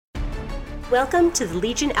Welcome to the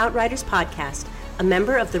Legion Outriders podcast, a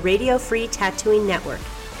member of the Radio Free Tattooing Network.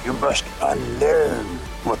 You must unlearn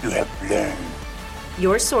what you have learned.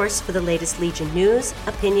 Your source for the latest Legion news,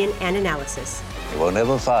 opinion, and analysis. You will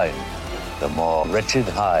never find the more wretched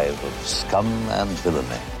hive of scum and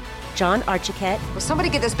villainy. John Archiquette. Will somebody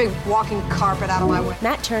get this big walking carpet out of my way?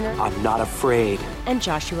 Matt Turner. I'm not afraid. And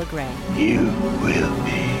Joshua Gray. You will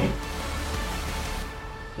be.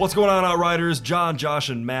 What's going on, Outriders? John, Josh,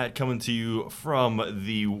 and Matt coming to you from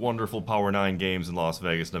the wonderful Power 9 Games in Las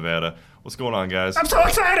Vegas, Nevada. What's going on, guys? I'm so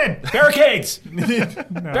excited! Barricades! No,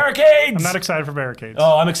 Barricades! I'm not excited for barricades.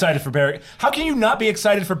 Oh, I'm excited for barricades. How can you not be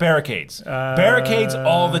excited for barricades? Barricades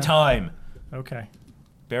all the time. Okay.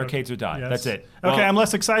 Barricades would die. Yes. That's it. Okay, Well, I'm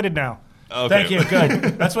less excited now. Okay. Thank you.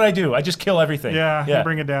 Good. That's what I do. I just kill everything. Yeah, you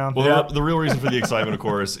bring it down. Well, the real reason for the excitement, of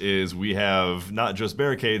course, is we have not just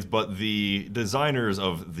barricades, but the designers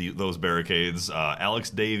of those barricades,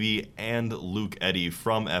 Alex Davy and Luke Eddy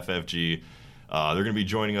from FFG. They're going to be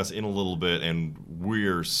joining us in a little bit, and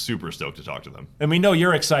we're super stoked to talk to them. And we know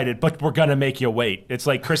you're excited, but we're going to make you wait. It's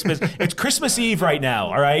like Christmas. It's Christmas Eve right now,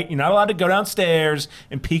 all right? You're not allowed to go downstairs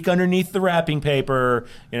and peek underneath the wrapping paper.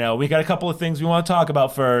 You know, we got a couple of things we want to talk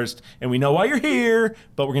about first, and we know why you're here,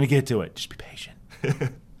 but we're going to get to it. Just be patient.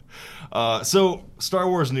 So, Star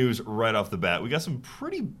Wars news right off the bat. We got some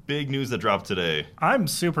pretty big news that dropped today. I'm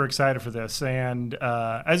super excited for this, and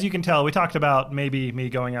as you can tell, we talked about maybe me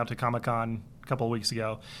going out to Comic-Con a couple of weeks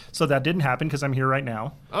ago. So that didn't happen because I'm here right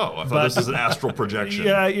now. Oh, I thought this was an astral projection.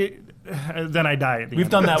 Yeah, then I die at the We've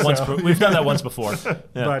end. done that once. We've done that once before. Yeah.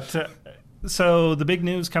 But so the big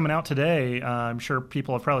news coming out today, I'm sure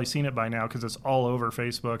people have probably seen it by now because it's all over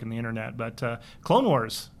Facebook and the internet, but Clone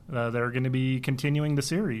Wars. They're going to be continuing the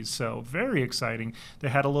series, so very exciting. They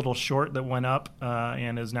had a little short that went up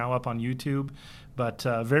and is now up on YouTube, but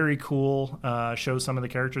very cool. Shows some of the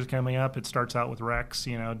characters coming up. It starts out with Rex,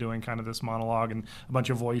 doing kind of this monologue and a bunch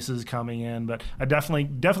of voices coming in, but I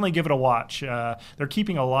definitely give it a watch. They're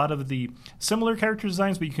keeping a lot of the similar character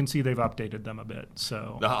designs, but you can see they've updated them a bit.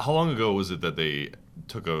 So, How long ago was it that they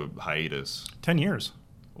took a hiatus? 10 years.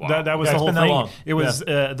 Wow. That was Yeah, the it's whole been that thing. long. It was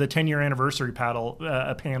the 10-year anniversary panel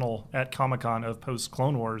at Comic-Con of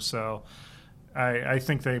post-Clone Wars, so I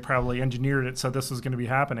think they probably engineered it so this was going to be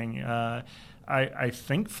happening. I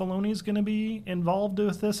think Filoni's going to be involved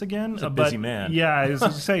with this again. He's a busy man. Yeah, I was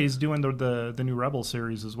going to say he's doing the new Rebel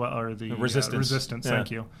series as well, or the Resistance. Resistance, Yeah. thank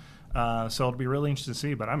you. So it'll be really interesting to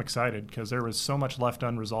see, but I'm excited because there was so much left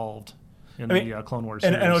unresolved in the Clone Wars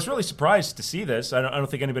series. And I was really surprised to see this. I don't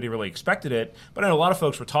think anybody really expected it, but I know a lot of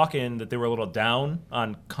folks were talking that they were a little down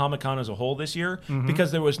on Comic-Con as a whole this year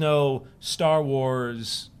because there was no Star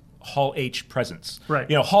Wars Hall H presence.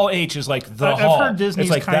 Right. Hall H is like the I've hall. heard Disney's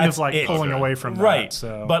It's kind that's of like it. pulling away from that. Right.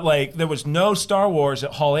 So. But there was no Star Wars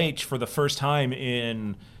at Hall H for the first time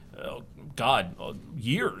in,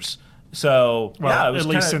 years. So, Well, it was at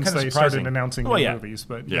least kinda since they surprising. started announcing Well, the yeah. movies,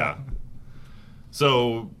 but Yeah.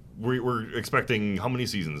 So we're expecting how many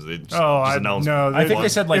seasons? They just announced. no. I think they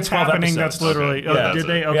said it's 12 happening. episodes. That's literally. Okay. Yeah, did that's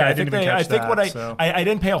they? it. Okay, Yeah, I didn't even catch that. I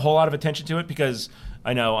didn't pay a whole lot of attention to it because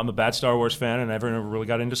I know I'm a bad Star Wars fan and I never really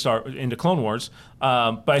got into Clone Wars.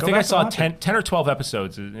 But I think I saw 10 or 12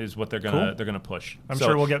 episodes is what they're gonna push. I'm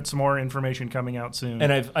sure we'll get some more information coming out soon.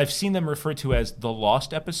 And I've seen them referred to as the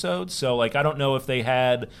lost episodes. So I don't know if they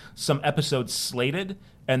had some episodes slated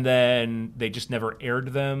and then they just never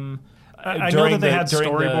aired them. I know that they had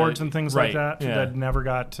storyboards and things like that that never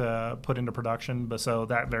got put into production, but so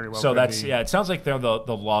that very well. So could be. it sounds like they're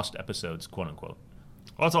the lost episodes, quote unquote.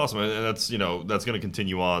 Well, that's awesome, and that's that's going to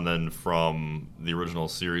continue on then from the original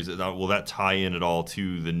series. Now, will that tie in at all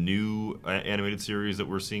to the new animated series that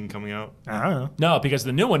we're seeing coming out? I don't know. No, because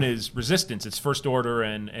the new one is Resistance. It's First Order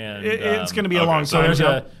and It's going to be a okay, long so time. there's a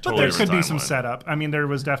But totally there could be different some timeline. setup. I mean, there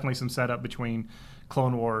was definitely some setup between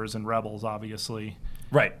Clone Wars and Rebels, obviously.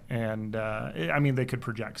 Right. And I mean, they could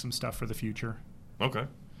project some stuff for the future. Okay.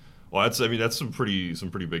 Well, that's some pretty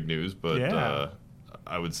big news, but Yeah.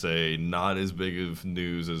 I would say not as big of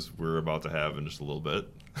news as we're about to have in just a little bit.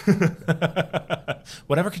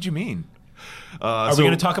 Whatever could you mean? Are we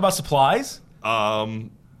going to talk about supplies?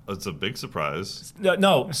 It's a big surprise.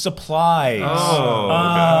 No, supplies.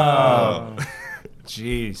 Oh.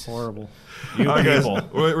 Jeez. Horrible. You All right, guys, people.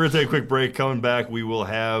 we're going to take a quick break. Coming back, we will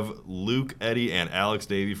have Luke, Eddy, and Alex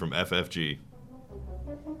Davy from FFG.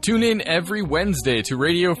 Tune in every Wednesday to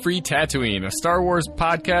Radio Free Tatooine, a Star Wars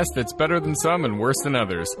podcast that's better than some and worse than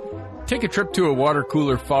others. Take a trip to a water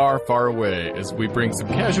cooler far, far away as we bring some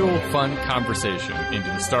casual, fun conversation into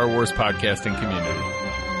the Star Wars podcasting community.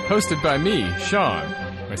 Hosted by me, Sean,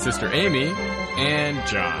 my sister Amy, and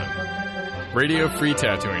John. Radio Free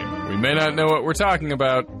Tatooine. We may not know what we're talking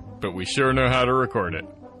about, but we sure know how to record it.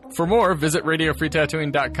 For more, visit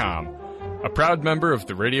RadioFreeTatooine.com, a proud member of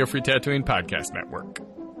the Radio Free Tatooine Podcast Network.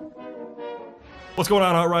 What's going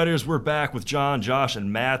on, Outriders? We're back with John, Josh,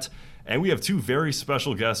 and Matt, and we have two very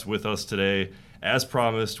special guests with us today. As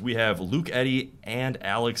promised, we have Luke Eddy and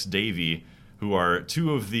Alex Davy, who are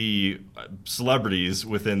two of the celebrities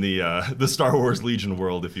within the Star Wars Legion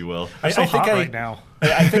world, if you will. I think right now.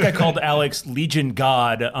 I think I called Alex Legion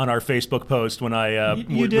God on our Facebook post when I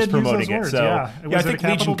was promoting it. Words, so yeah. I think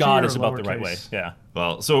Legion God is about the right way. Yeah.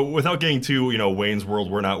 Well, so without getting too, Wayne's World,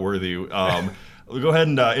 we're not worthy. We'll go ahead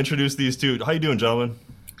and introduce these two. How you doing, gentlemen?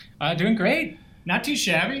 Doing great. Not too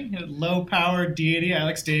shabby. Low-powered deity,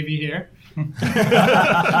 Alex Davy here.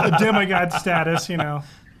 A demigod status,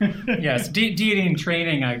 Yes, deity in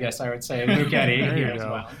training, I guess I would say. Luke Eddy here as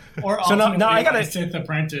well. Or so now I got a Sith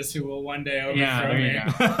apprentice who will one day overthrow there me. you go.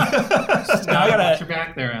 Now I got your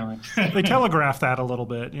back there, Alex. They telegraphed that a little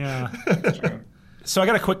bit, yeah. That's true. So I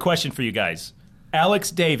got a quick question for you guys. Alex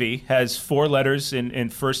Davy has 4 letters in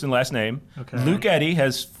first and last name. Okay. Luke Eddy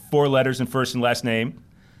has 4 letters in first and last name.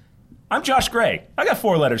 I'm Josh Gray. I got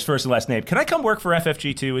 4 letters first and last name. Can I come work for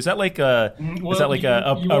FFG too? Is that like a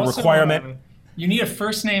requirement? You need a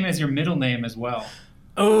first name as your middle name as well.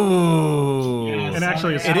 Oh, Yeah, And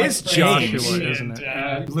actually, it is James, isn't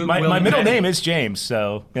it? my middle name is James,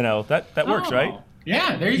 so that works, right?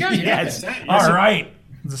 Yeah, there you go. Yes. All right.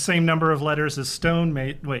 The same number of letters as Stone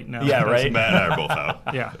mate. Wait, no. Yeah, right. Matt and I are both out.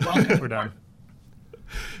 Yeah, we're done.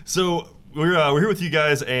 So we're here with you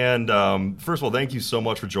guys, and first of all, thank you so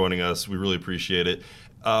much for joining us. We really appreciate it.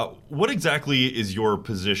 What exactly is your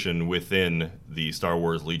position within the Star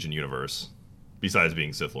Wars Legion universe, besides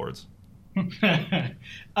being Sith Lords?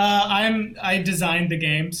 I designed the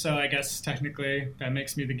game, so I guess technically that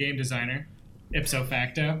makes me the game designer, ipso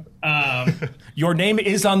facto. Your name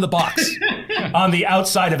is on the box, on the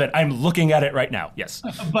outside of it. I'm looking at it right now. Yes.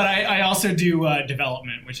 But I also do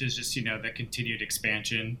development, which is just the continued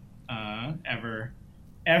expansion, ever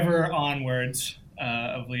onwards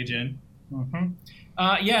of Legion. Mm-hmm.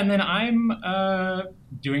 And then I'm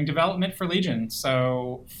doing development for Legion.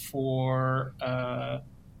 So for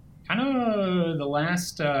kind of the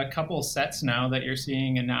last couple sets now that you're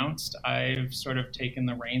seeing announced, I've sort of taken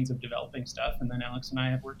the reins of developing stuff, and then Alex and I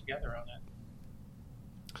have worked together on it.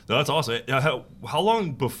 No, that's awesome. How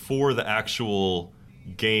long before the actual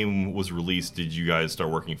game was released did you guys start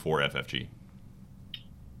working for FFG?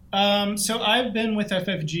 So I've been with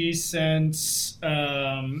FFG since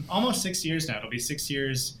almost 6 years now. It'll be 6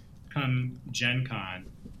 years come Gen Con.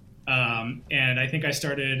 And I think I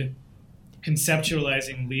started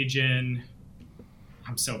conceptualizing Legion.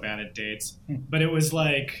 I'm so bad at dates. But it was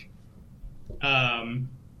like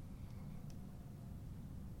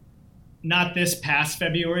not this past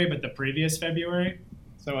February, but the previous February.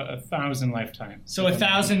 So 1,000 lifetimes. So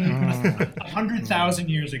 100,000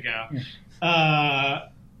 years ago.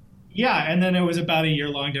 And then it was about a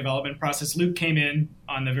year-long development process. Luke came in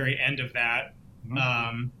on the very end of that,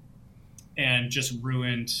 and just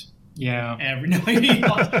ruined. Yeah. He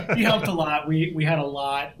helped a lot. We had a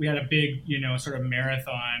lot. We had a big, sort of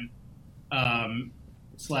marathon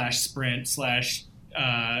 / sprint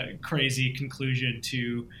 / crazy conclusion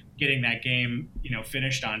to getting that game,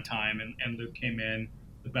 finished on time. And Luke came in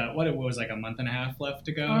about what it was like a month and a half left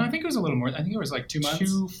to go. I think it was a little more. I think it was like 2 months.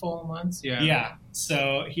 2 full months. Yeah. Yeah.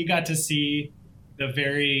 So he got to see the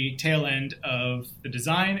very tail end of the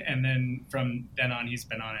design, and then from then on, he's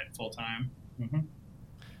been on it full time. Mm-hmm.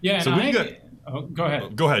 Yeah. So go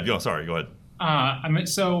ahead. Go ahead. Sorry. Go ahead.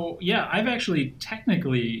 I've actually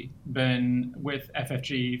technically been with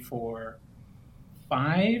FFG for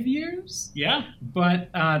 5 years. Yeah.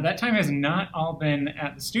 But that time has not all been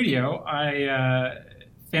at the studio.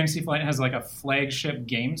 Fantasy Flight has like a flagship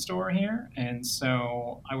game store here, and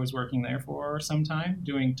so I was working there for some time,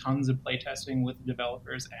 doing tons of playtesting with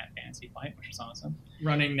developers at Fantasy Flight, which was awesome.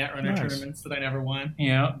 Running Netrunner tournaments that I never won.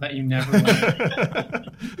 Yeah, that you never won.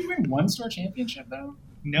 Did you win one store championship though?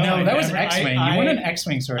 No, that was X-Wing. You won an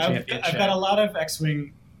X-Wing store championship. I've got a lot of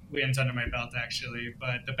X-Wing wins under my belt, actually,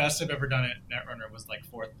 but the best I've ever done at Netrunner was like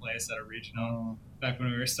 4th place at a regional, back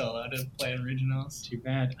when we were still allowed to play in regionals. Too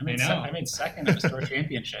bad. I made second at the store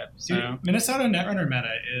championship. So. Dude, Minnesota Netrunner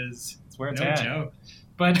meta is where it's no at. joke.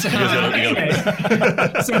 But anyway,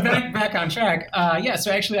 so back on track.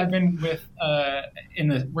 So actually I've been with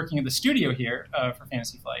working in the studio here for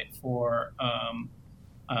Fantasy Flight for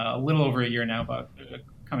a little over a year now, about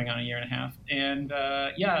coming on a year and a half. And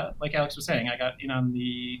like Alex was saying, I got in on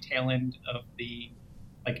the tail end of the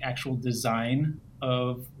actual design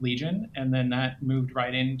of Legion, and then that moved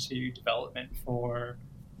right into development for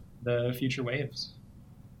the future waves.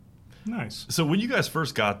 Nice. So when you guys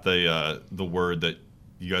first got the word that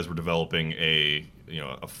you guys were developing a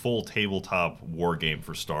full tabletop war game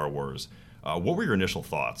for Star Wars, what were your initial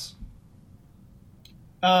thoughts?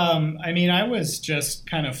 I mean, I was just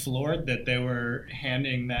kind of floored that they were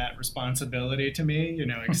handing that responsibility to me,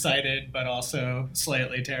 excited, but also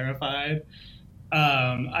slightly terrified.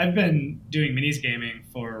 I've been doing minis gaming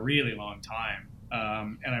for a really long time,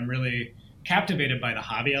 and I'm really captivated by the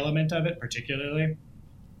hobby element of it, particularly.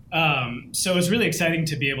 So it was really exciting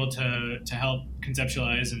to be able to help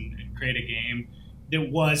conceptualize and create a game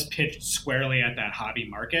that was pitched squarely at that hobby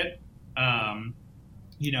market.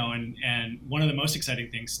 And one of the most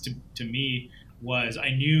exciting things to me was I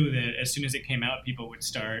knew that as soon as it came out, people would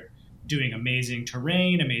start doing amazing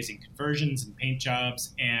terrain, amazing conversions and paint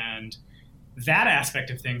jobs. And that aspect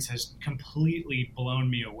of things has completely blown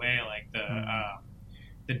me away. Like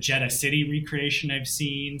the Jeddah City recreation I've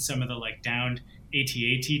seen, some of the downed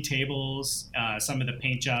AT-AT tables, some of the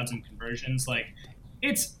paint jobs and conversions.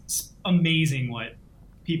 It's amazing what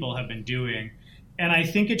people have been doing. And I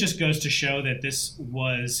think it just goes to show that this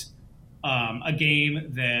was a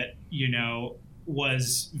game that,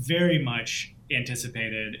 was very much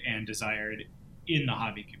anticipated and desired in the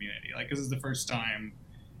hobby community. This is the first time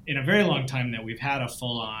in a very long time that we've had a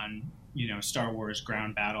full-on, Star Wars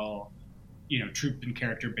ground battle, troop and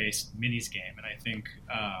character-based minis game. And I think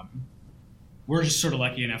we're just sort of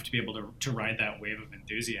lucky enough to be able to ride that wave of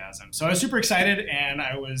enthusiasm. So I was super excited, and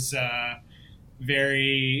I was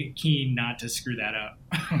very keen not to screw that up.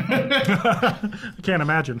 I can't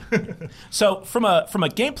imagine. So from a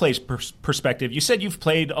gameplay perspective, you said you've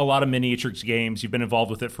played a lot of miniatures games. You've been involved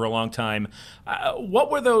with it for a long time. What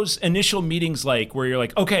were those initial meetings like where you're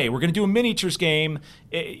like, okay, we're going to do a miniatures game.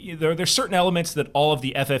 There's certain elements that all of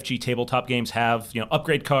the FFG tabletop games have,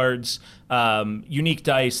 upgrade cards, unique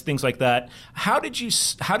dice, things like that. How did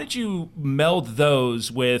you meld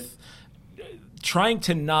those with trying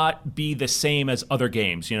to not be the same as other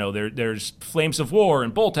games? There's Flames of War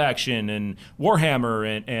and Bolt Action and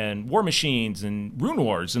Warhammer and War Machines and Rune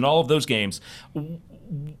Wars and all of those games.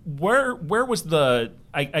 Where was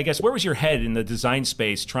where was your head in the design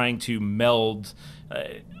space trying to meld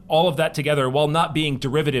all of that together while not being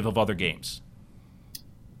derivative of other games?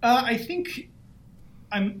 I think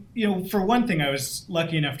for one thing, I was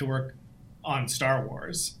lucky enough to work on Star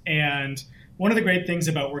Wars, and one of the great things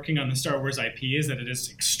about working on the Star Wars IP is that it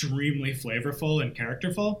is extremely flavorful and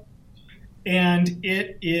characterful. And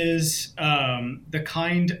it is the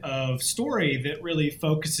kind of story that really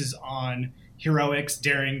focuses on heroics,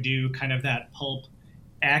 daring do, kind of that pulp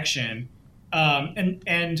action.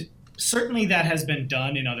 And certainly that has been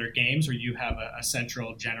done in other games where you have a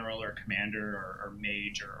central general or commander or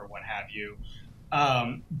mage or what have you.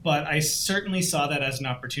 But I certainly saw that as an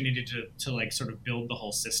opportunity to sort of build the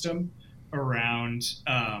whole system around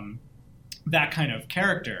that kind of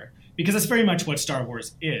character, because that's very much what Star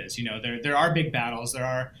Wars is. There are big battles, there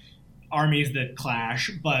are armies that clash,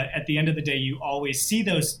 but at the end of the day, you always see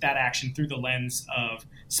that action through the lens of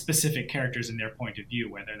specific characters and their point of view,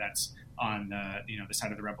 whether that's on the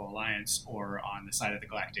side of the Rebel Alliance or on the side of the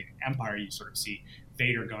Galactic Empire. You sort of see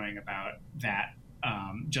Vader going about that.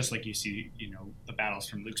 Just like you see, the battles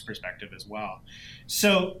from Luke's perspective as well.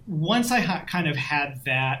 So once I kind of had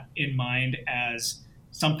that in mind as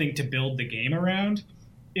something to build the game around,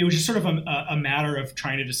 it was just sort of a matter of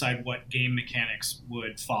trying to decide what game mechanics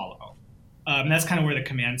would follow. That's kind of where the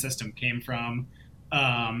command system came from.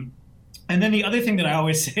 And then the other thing that I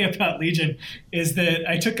always say about Legion is that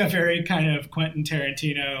I took a very kind of Quentin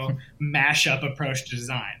Tarantino mashup approach to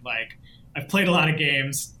design. I've played a lot of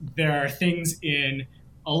games. There are things in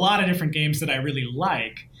a lot of different games that I really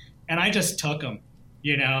like, and I just took them.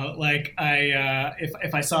 If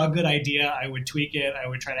I saw a good idea, I would tweak it. I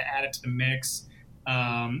would try to add it to the mix,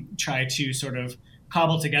 try to sort of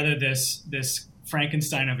cobble together this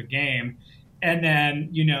Frankenstein of a game, and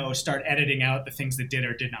then start editing out the things that did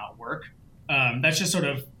or did not work. That's just sort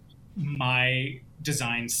of my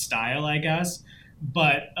design style, I guess.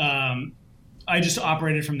 But I just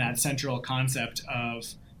operated from that central concept of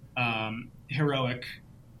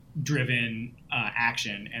heroic-driven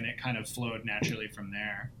action, and it kind of flowed naturally from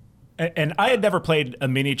there. And I had never played a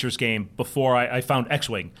miniatures game before I found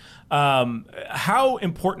X-Wing. How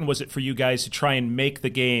important was it for you guys to try and make the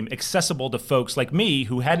game accessible to folks like me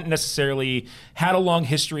who hadn't necessarily had a long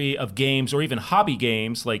history of games or even hobby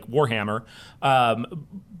games like Warhammer,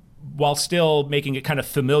 while still making it kind of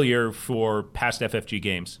familiar for past FFG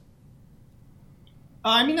games?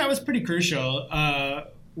 That was pretty crucial.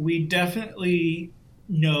 We definitely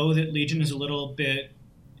know that Legion is a little bit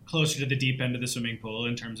closer to the deep end of the swimming pool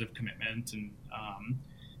in terms of commitment and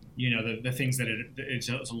the things that it's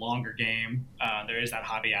a longer game. There is that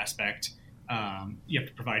hobby aspect. You have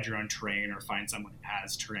to provide your own terrain or find someone who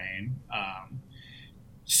has terrain.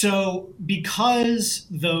 So because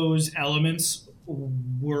those elements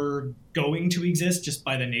were going to exist just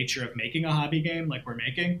by the nature of making a hobby game like we're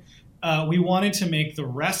making, we wanted to make the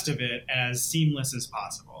rest of it as seamless as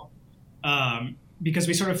possible. Because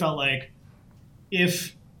we sort of felt like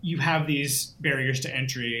if you have these barriers to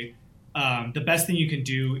entry, the best thing you can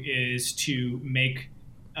do is to make,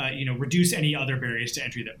 reduce any other barriers to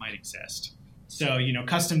entry that might exist. So,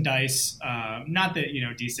 custom dice, not that,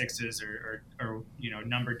 D6s or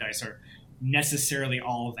numbered dice are necessarily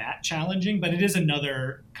all that challenging, but it is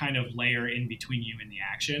another kind of layer in between you and the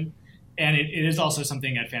action. And it is also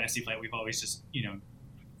something at Fantasy Flight we've always just,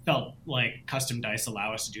 felt like custom dice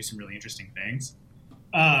allow us to do some really interesting things.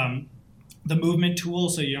 The movement tool,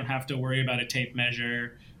 so you don't have to worry about a tape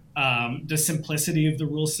measure. The simplicity of the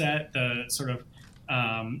rule set, the sort of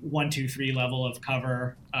 1, 2, 3 level of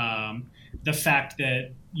cover. The fact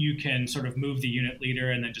that you can sort of move the unit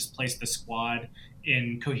leader and then just place the squad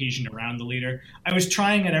in cohesion around the leader. I was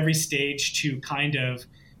trying at every stage to kind of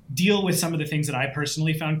deal with some of the things that I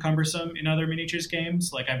personally found cumbersome in other miniatures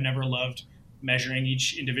games. Like I've never loved measuring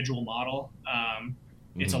each individual model.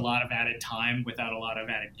 It's a lot of added time without a lot of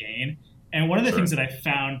added gain. And one of the things that I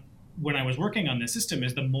found when I was working on this system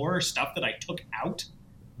is the more stuff that I took out,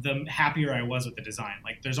 the happier I was with the design.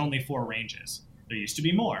 Like there's only 4 ranges. There used to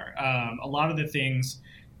be more. A lot of the things,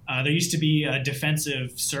 there used to be a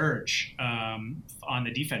defensive surge on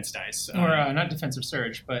the defense dice. Or not defensive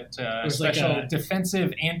surge, but special like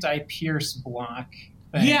defensive anti-pierce block.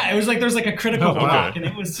 Thing. Yeah, it was like there was like a critical block, and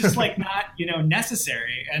it was just like not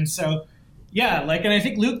necessary. And so, yeah, and I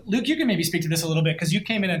think Luke, you can maybe speak to this a little bit because you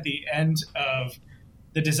came in at the end of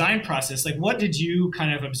the design process. Like, what did you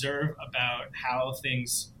kind of observe about how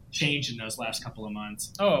things changed in those last couple of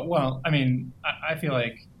months? Oh, well, I mean, I feel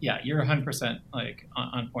like, yeah, you're 100% like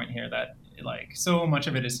on point here that like so much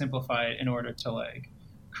of it is simplified in order to like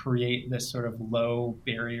create this sort of low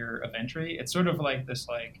barrier of entry. It's sort of like this,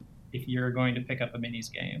 like, if you're going to pick up a minis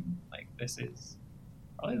game, like this is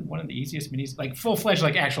probably one of the easiest minis, like full-fledged,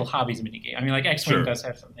 like actual hobbies mini game. I mean, like X-Wing does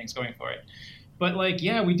have some things going for it. But like,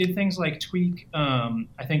 yeah, we did things like tweak,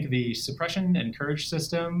 I think the suppression and courage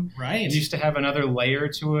system. Right. It used to have another layer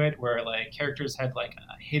to it where like characters had like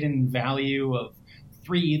a hidden value of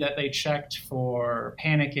 3 that they checked for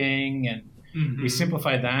panicking. And we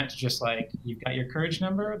simplified that to just like, you've got your courage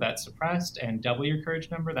number, that's suppressed, and double your courage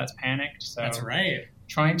number, that's panicked. So that's right.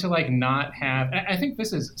 Trying to like not have, I think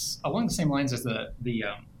this is along the same lines as the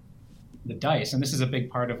dice. And this is a big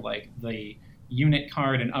part of like the unit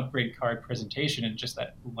card and upgrade card presentation, and just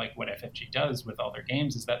that like what FFG does with all their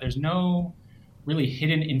games is that there's no really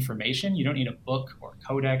hidden information. You don't need a book or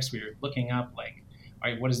codex where you're looking up like,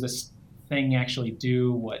 all right, what does this thing actually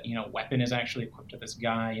do? What weapon is actually equipped to this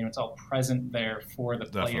guy? It's all present there for the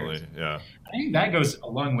players. Definitely, yeah. I think that goes a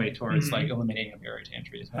long way towards like eliminating a barrier to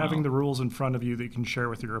entry as well. Having the rules in front of you that you can share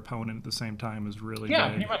with your opponent at the same time is really big.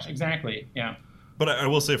 Pretty much, exactly, yeah. But I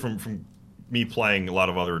will say from me playing a lot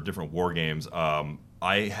of other different war games,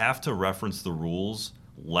 I have to reference the rules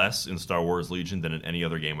less in Star Wars Legion than in any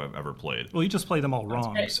other game I've ever played. Well, you just play them all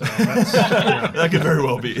wrong, so that could very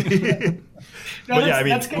well be.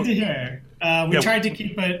 That's good to hear. We tried to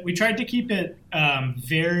keep it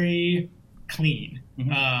very clean.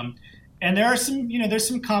 And there are some, there's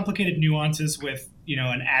some complicated nuances with,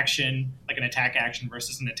 an action, like an attack action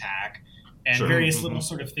versus an attack, and various little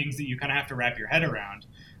sort of things that you kind of have to wrap your head around.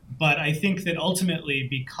 But I think that ultimately,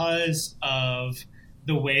 because of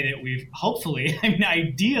the way that we've hopefully,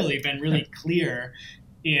 ideally been really clear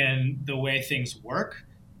in the way things work,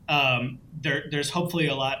 there's hopefully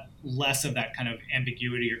a lot less of that kind of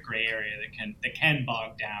ambiguity or gray area that can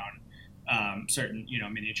bog down certain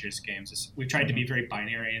miniatures games. We've tried to be very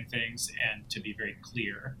binary in things and to be very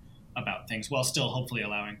clear about things, while still hopefully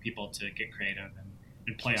allowing people to get creative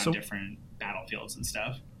and play on different battlefields and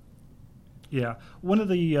stuff. Yeah. One of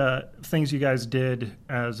the things you guys did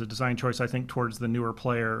as a design choice, I think, towards the newer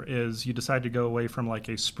player is you decided to go away from like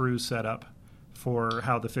a sprue setup for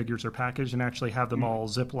how the figures are packaged and actually have them all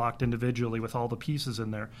zip-locked individually with all the pieces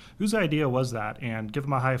in there. Whose idea was that? And give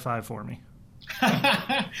them a high five for me.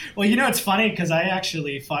 Well, it's funny because I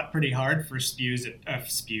actually fought pretty hard for spews.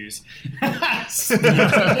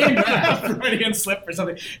 Freudian slip or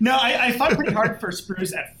something. No, I fought pretty hard for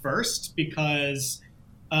sprues at first because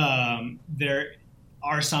there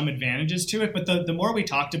are some advantages to it. But the more we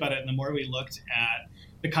talked about it and the more we looked at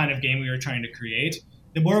the kind of game we were trying to create,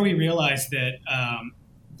 the more we realized that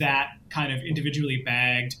that kind of individually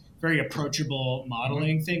bagged, very approachable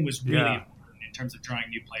modeling thing was really important in terms of drawing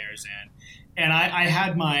new players in. And I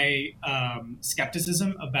had my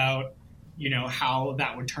skepticism about, how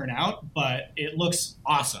that would turn out, but it looks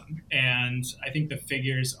awesome. And I think the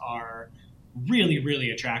figures are really, really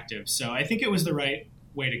attractive. So I think it was the right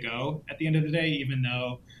way to go at the end of the day, even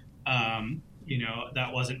though,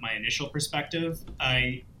 that wasn't my initial perspective.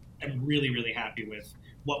 I am really, really happy with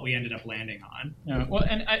what we ended up landing on. Yeah, well,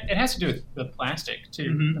 and it has to do with the plastic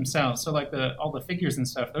too themselves. So like all the figures and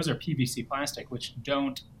stuff, those are PVC plastic, which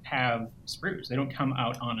don't have sprues. They don't come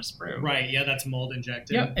out on a sprue. Right. Yeah, that's mold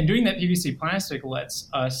injected. Yeah, and doing that PVC plastic lets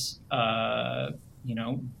us,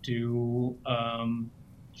 do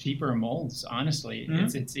cheaper molds. Honestly,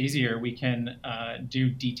 it's easier. We can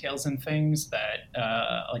do details and things that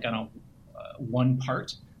like on a one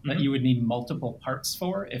part that you would need multiple parts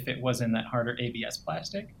for if it was in that harder ABS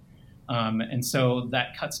plastic. And so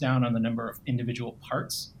that cuts down on the number of individual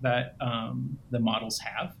parts that the models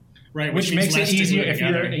have. Right, which makes it easier if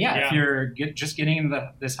you're just getting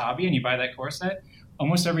into this hobby and you buy that core set.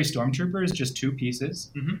 Almost every Stormtrooper is just two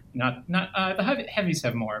pieces. Not the heavies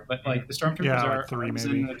have more, but like the Stormtroopers are like three arms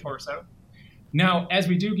maybe. in the torso. Now, as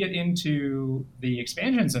we do get into the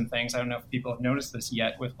expansions and things, I don't know if people have noticed this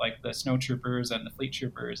yet with like the Snow Troopers and the Fleet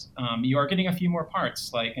Troopers, you are getting a few more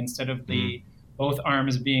parts. Like instead of the both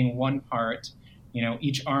arms being one part,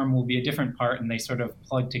 each arm will be a different part, and they sort of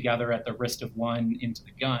plug together at the wrist of one into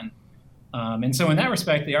the gun. And so in that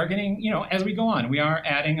respect, they are getting, as we go on, we are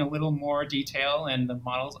adding a little more detail, and the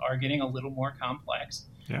models are getting a little more complex.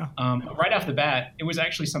 Yeah. But right off the bat, it was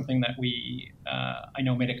actually something that we, I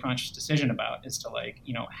know, made a conscious decision about, is to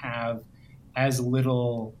have as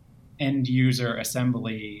little end user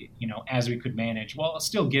assembly, as we could manage, while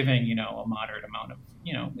still giving, a moderate amount of,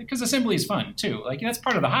 because assembly is fun too. Like that's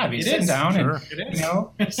part of the hobby, sitting down and,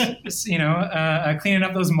 cleaning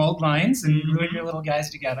up those mold lines and gluing your little guys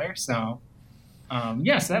together. So,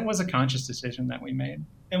 yes, that was a conscious decision that we made.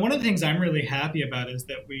 And one of the things I'm really happy about is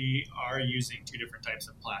that we are using two different types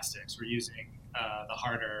of plastics. We're using the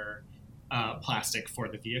harder plastic for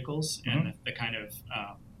the vehicles and the kind of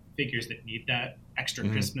figures that need that extra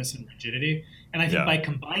crispness and rigidity. And I think by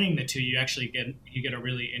combining the two, you actually get a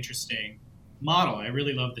really interesting model. I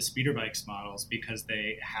really love the speeder bikes models because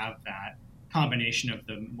they have that combination of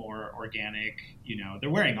the more organic, they're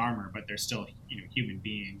wearing armor, but they're still, human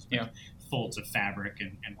beings. Yeah. Folds of fabric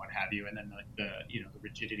and what have you, and then the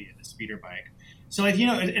rigidity of the speeder bike. So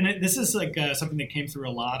this is like something that came through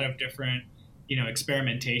a lot of different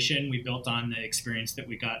experimentation. We built on the experience that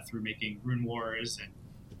we got through making Rune Wars, and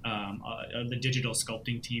the digital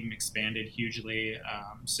sculpting team expanded hugely.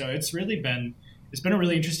 So it's been a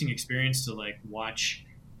really interesting experience to watch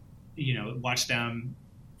them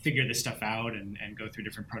figure this stuff out and go through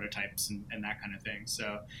different prototypes and that kind of thing.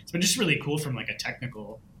 So it's been just really cool from a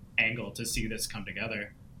technical angle to see this come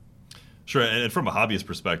together. Sure, and from a hobbyist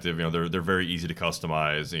perspective, they're very easy to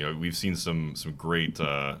customize. We've seen some great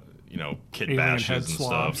kit alien bashes and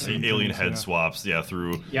swaps stuff, and alien things, head swaps,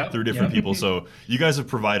 through Yep. different people. So you guys have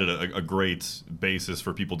provided a great basis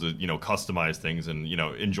for people to customize things and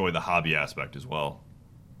enjoy the hobby aspect as well.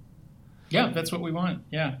 Yeah, that's what we want.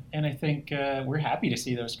 Yeah, and I think we're happy to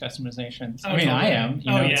see those customizations. Oh, I mean, totally. I am. It's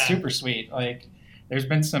Yeah. super sweet. There's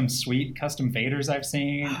been some sweet custom Vaders I've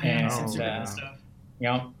seen, and Some super good stuff.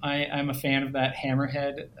 I'm a fan of that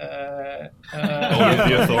Hammerhead.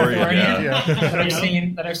 The Authorian, yeah.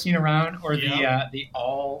 that I've seen around, or the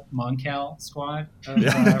all Moncal squad of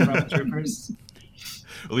Rebel Troopers.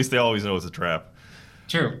 At least they always know it's a trap.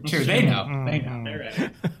 True. They know. They're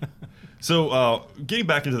ready. So, getting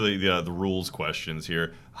back into the rules questions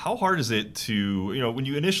here, how hard is it to when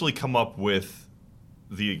you initially come up with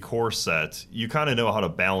the core set, you kind of know how to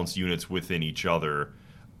balance units within each other,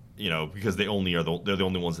 because they're the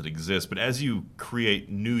only ones that exist. But as you create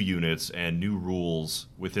new units and new rules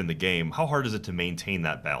within the game, how hard is it to maintain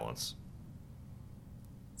that balance?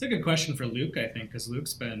 It's a good question for Luke, I think, because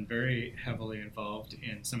Luke's been very heavily involved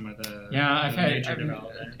in some of the major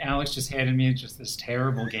development. Alex just handed me just this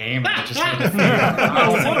terrible game, and I just had to figure out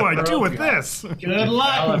What do I do with this? Good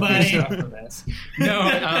luck, buddy. No,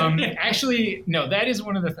 actually, no. That is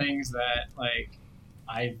one of the things that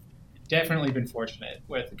I've definitely been fortunate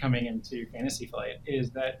with coming into Fantasy Flight, is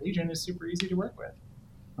that Legion is super easy to work with.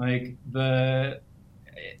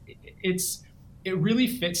 It really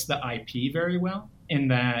fits the IP very well. In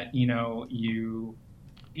that, you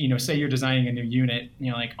say you're designing a new unit, and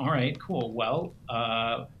you're like, all right, cool. Well,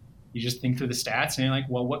 you just think through the stats, and you're like,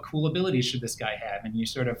 well, what cool abilities should this guy have? And you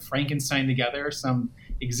sort of Frankenstein together some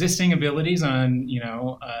existing abilities on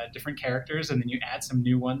different characters, and then you add some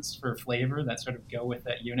new ones for flavor that sort of go with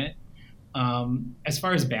that unit. As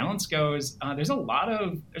far as balance goes, there's a lot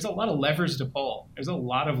of levers to pull. There's a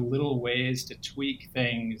lot of little ways to tweak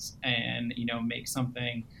things and make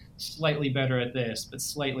something slightly better at this, but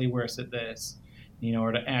slightly worse at this,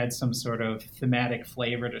 or to add some sort of thematic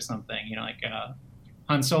flavor to something. Like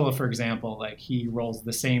Han Solo, for example, like he rolls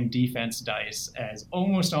the same defense dice as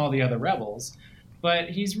almost all the other rebels, but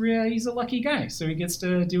he's a lucky guy, so he gets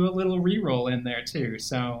to do a little reroll in there too.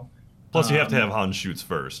 So. Plus, you have to have Han shoots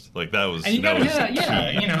first. Like that was. And you gotta,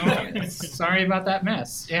 yeah. Sorry about that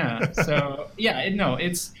mess. Yeah. So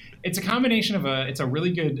it's a combination of it's a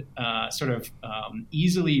really good sort of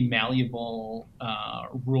easily malleable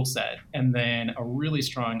rule set, and then a really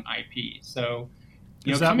strong IP. So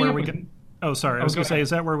is that where we can? Oh, sorry. I was going to say, is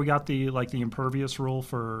that where we got the impervious rule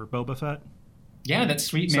for Boba Fett? Yeah, that's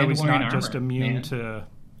sweet. So he's not armor, just immune to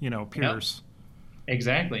Pierce. Yep.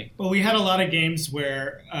 Exactly. Well, we had a lot of games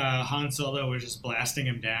where Han Solo was just blasting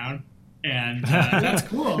him down, and that's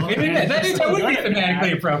cool. That would be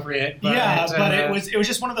thematically appropriate. But, but it was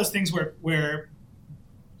just one of those things where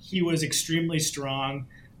he was extremely strong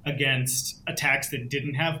against attacks that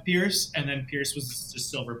didn't have Pierce, and then Pierce was just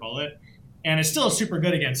silver bullet, and it's still super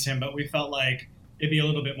good against him. But we felt like it'd be a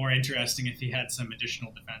little bit more interesting if he had some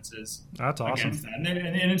additional defenses. That's awesome. Against that,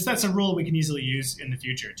 and that's a rule we can easily use in the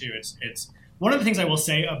future too. It's one of the things I will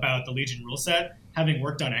say about the Legion rule set, having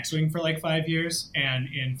worked on X-Wing for like 5 years, and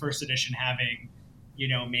in first edition having,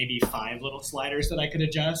 maybe 5 little sliders that I could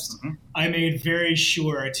adjust, I made very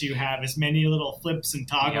sure to have as many little flips and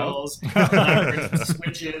toggles, levers and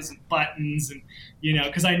switches and buttons, and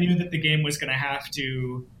because I knew that the game was going to have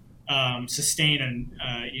to sustain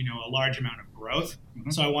a large amount of growth.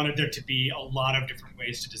 So I wanted there to be a lot of different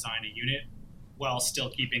ways to design a unit while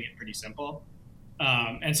still keeping it pretty simple.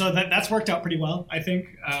 And so that's worked out pretty well, I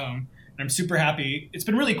think. I'm super happy. It's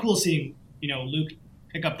been really cool seeing, Luke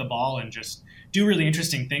pick up the ball and just do really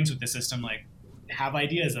interesting things with the system, like have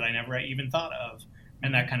ideas that I never even thought of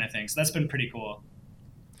and that kind of thing. So that's been pretty cool.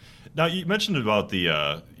 Now, you mentioned about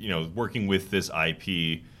the, working with this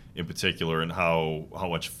IP in particular, and how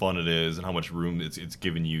much fun it is and how much room it's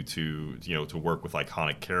given you to work with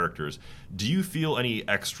iconic characters. Do you feel any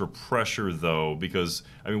extra pressure though? Because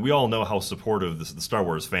we all know how supportive the Star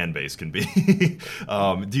Wars fan base can be.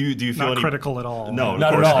 Do you feel not critical at all? No,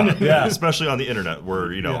 not at all. Yeah, especially on the internet,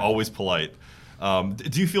 where always polite.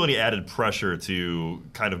 Do you feel any added pressure to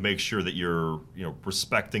kind of make sure that you're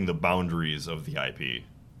respecting the boundaries of the IP?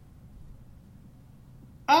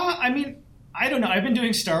 I don't know. I've been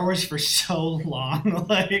doing Star Wars for so long.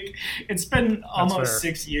 Like, it's been almost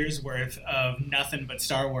 6 years worth of nothing but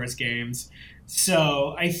Star Wars games.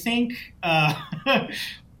 So I think I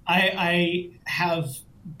have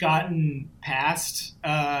gotten past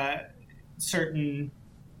certain,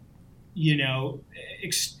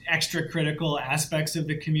 extra critical aspects of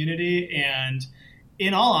the community. And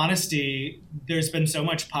in all honesty, there's been so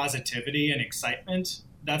much positivity and excitement.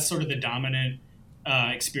 That's sort of the dominant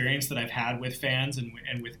experience that I've had with fans and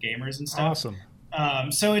with gamers and stuff. Awesome.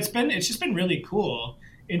 So it's just been really cool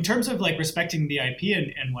in terms of like respecting the IP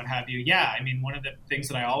and what have you. Yeah, one of the things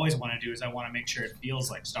that I always want to do is I want to make sure it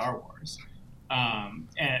feels like Star Wars. And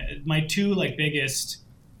my 2 biggest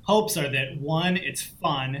hopes are that 1, it's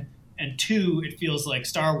fun, and 2, it feels like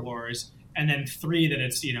Star Wars, and then 3, that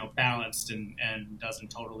it's balanced and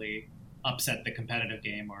doesn't totally upset the competitive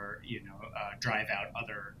game or drive out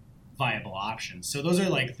other viable options. So those are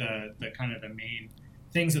like the kind of the main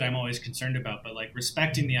things that I'm always concerned about, but like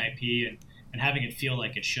respecting the IP and having it feel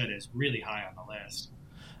like it should is really high on the list.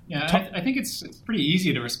 Yeah, I think it's pretty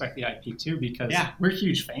easy to respect the IP too, because we're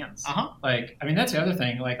huge fans. That's the other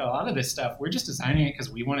thing. Like, a lot of this stuff, we're just designing it because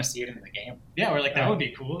we want to see it in the game. Yeah, we're like, that would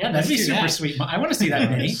be cool. Yeah, that'd be super sweet. I want to see that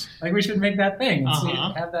mini. Like, we should make that thing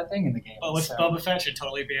and have that thing in the game. Well, Boba Fett should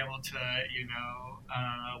totally be able to,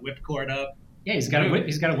 whipcord up. Yeah, he's got a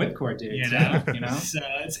whipcord, dude. So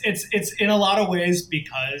it's in a lot of ways,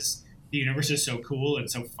 because the universe is so cool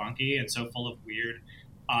and so funky and so full of weird,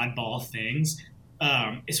 oddball things.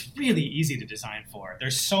 It's really easy to design for.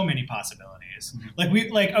 There's so many possibilities.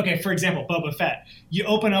 Okay, for example, Boba Fett. You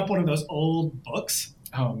open up one of those old books,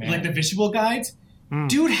 like the visual guides.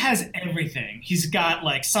 Dude has everything. He's got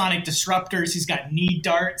like sonic disruptors. He's got knee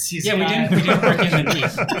darts. We didn't work in the knee.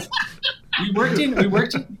 We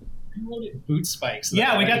worked in boot spikes.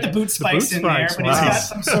 Yeah, we got the boot spikes in there, but he's got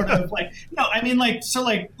some sort of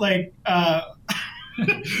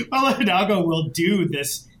Pablo Hidalgo will do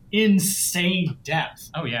this insane depth.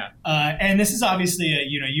 Oh yeah. And this is obviously a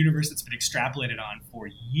universe that's been extrapolated on for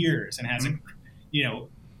years and has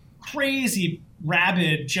crazy,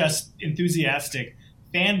 rabid, just enthusiastic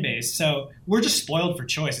fan base. So we're just spoiled for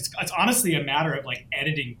choice. It's honestly a matter of like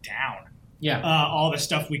editing down all the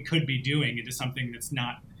stuff we could be doing into something that's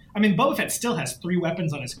not. I mean, Boba Fett still has 3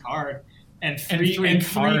 weapons on his card and three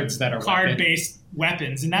cards that are card-based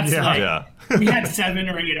weapons, and that's we had 7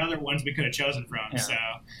 or 8 other ones we could have chosen from. Yeah.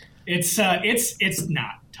 So it's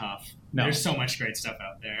not tough. No. There's so much great stuff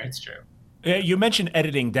out there. It's true. You mentioned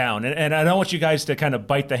editing down, and I don't want you guys to kind of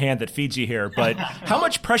bite the hand that feeds you here, but how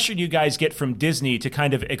much pressure do you guys get from Disney to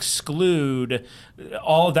kind of exclude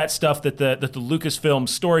all of that stuff that the Lucasfilm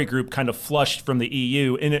story group kind of flushed from the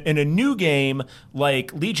EU in a new game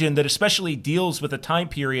like Legion that especially deals with a time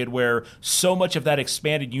period where so much of that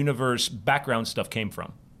expanded universe background stuff came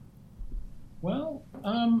from? Well,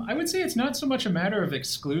 I would say it's not so much a matter of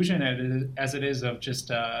exclusion as it is of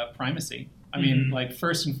just primacy. I mean, like,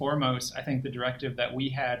 first and foremost, I think the directive that we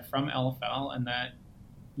had from LFL and that,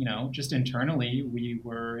 just internally we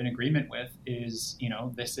were in agreement with is,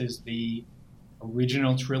 this is the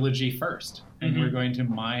original trilogy first. And we're going to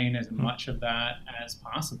mine as much of that as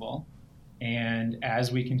possible. And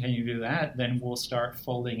as we continue to do that, then we'll start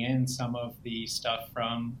folding in some of the stuff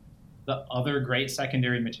from the other great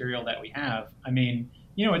secondary material that we have. I mean,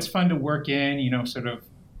 it's fun to work in, sort of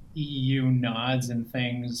EU nods and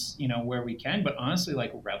things, where we can, but honestly,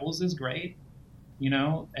 like, Rebels is great,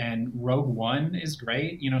 and Rogue One is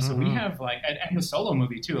great, so we have and the Solo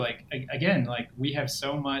movie too, like, again, like, we have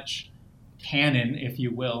so much canon, if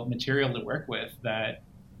you will, material to work with that,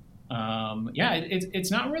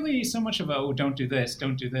 it's not really so much of a, don't do this,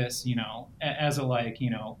 as a, like,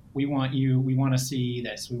 we want to see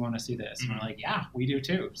this, and we're like, yeah, we do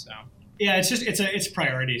too, so. Yeah, it's a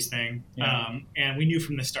priorities thing, and we knew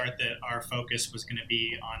from the start that our focus was going to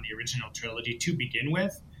be on the original trilogy to begin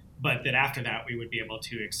with, but that after that we would be able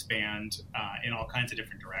to expand in all kinds of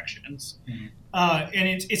different directions. And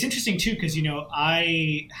it's interesting too because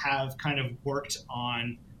I have kind of worked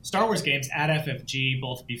on Star Wars games at FFG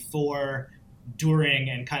both before,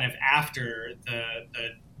 during, and kind of after the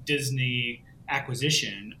Disney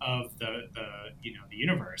acquisition of the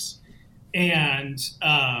universe, and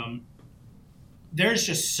there's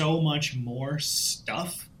just so much more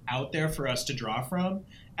stuff out there for us to draw from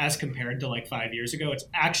as compared to like 5 years ago. It's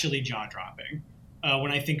actually jaw-dropping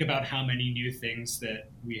when I think about how many new things that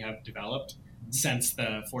we have developed since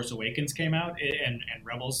The Force Awakens came out and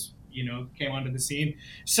Rebels, came onto the scene.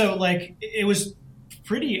 So like it was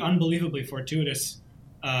pretty unbelievably fortuitous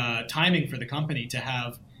timing for the company to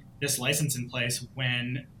have this license in place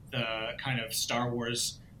when the kind of Star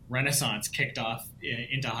Wars renaissance kicked off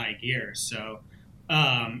into high gear. So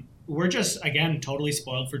we're just, again, totally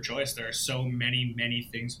spoiled for choice. There are so many, many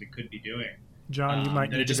things we could be doing. John, you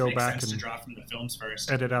might need to go back and to draw from the films first.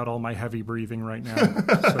 Edit out all my heavy breathing right now.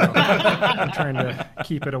 So I'm trying to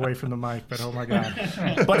keep it away from the mic, but oh my God.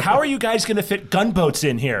 But how are you guys going to fit gunboats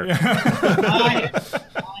in here?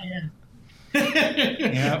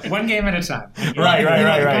 One game at a time.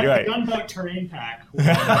 Right. Gunboat terrain pack.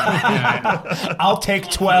 I'll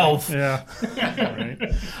take 12. Yeah.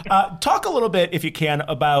 Talk a little bit, if you can,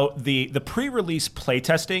 about the pre-release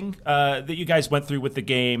playtesting that you guys went through with the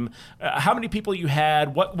game. How many people you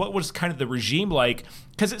had? What was kind of the regime like?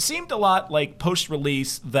 Because it seemed a lot like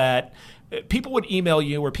post-release that people would email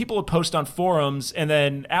you or people would post on forums, and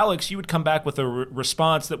then Alex, you would come back with a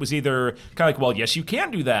response that was either kind of like, well, yes, you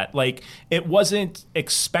can do that. Like, it wasn't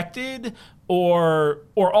expected, or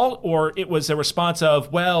it was a response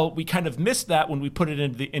of, well, we kind of missed that when we put it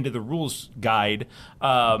into the rules guide.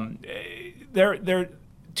 There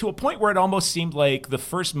to a point where it almost seemed like the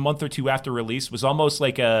first month or two after release was almost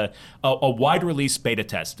like a wide release beta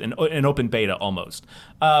test, an open beta almost.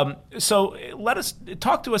 So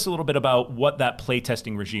talk to us a little bit about what that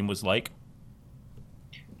playtesting regime was like.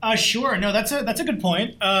 Sure. No, that's a good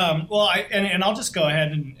point. Well, I'll just go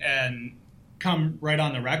ahead and come right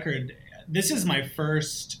on the record. This is my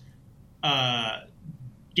first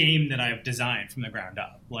game that I've designed from the ground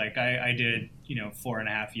up. Like I did,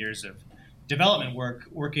 4.5 years of development work,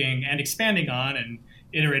 working and expanding on and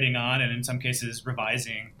iterating on, and in some cases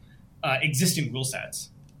revising existing rule sets.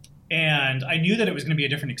 And I knew that it was going to be a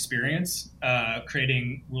different experience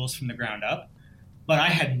creating rules from the ground up, but I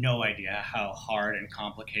had no idea how hard and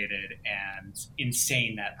complicated and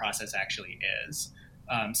insane that process actually is.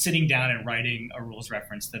 Sitting down and writing a rules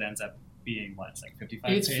reference that ends up being, it's like 55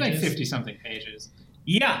 pages? It's like 50-something pages.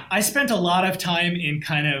 Yeah, I spent a lot of time in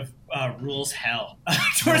kind of rules hell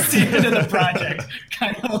towards the end of the project.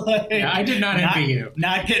 Kind of like, I did not envy you.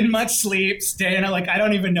 Not getting much sleep, staying I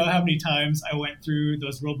don't even know how many times I went through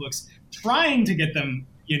those rule books trying to get them,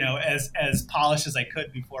 as polished as I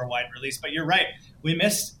could before wide release. But you're right, we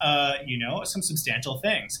missed some substantial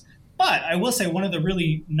things. But I will say one of the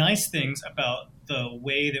really nice things about the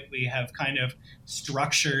way that we have kind of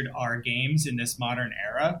structured our games in this modern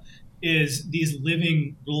era is these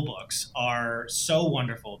living rule books are so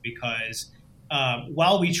wonderful because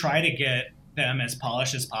while we try to get them as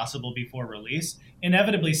polished as possible before release,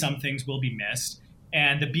 inevitably some things will be missed.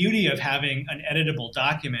 And the beauty of having an editable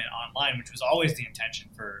document online, which was always the intention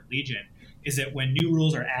for Legion, is that when new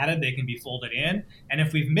rules are added, they can be folded in. And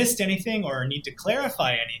if we've missed anything or need to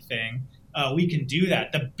clarify anything, we can do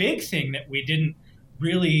that. The big thing that we didn't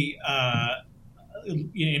really,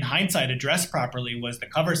 in hindsight, address properly was the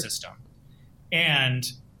cover system. And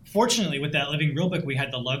fortunately, with that living rulebook, we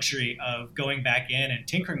had the luxury of going back in and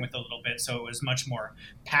tinkering with it a little bit, so it was much more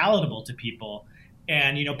palatable to people.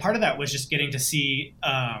 And part of that was just getting to see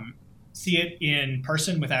it in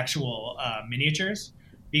person with actual miniatures,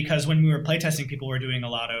 because when we were playtesting, people were doing a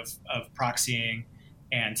lot of proxying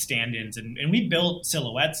and stand-ins, and we built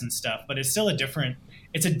silhouettes and stuff. But it's still a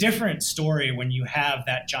different story when you have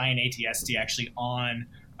that giant ATSD actually on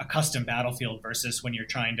a custom battlefield versus when you're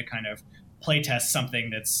trying to kind of playtest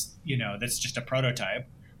something that's just a prototype.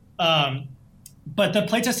 But the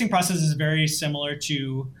playtesting process is very similar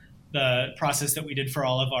to the process that we did for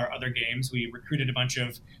all of our other games. We recruited a bunch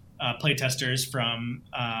of playtesters from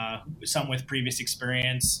some with previous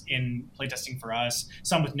experience in playtesting for us,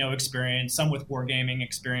 some with no experience, some with wargaming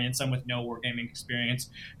experience, some with no wargaming experience,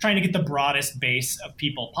 trying to get the broadest base of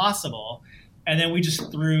people possible. And then we just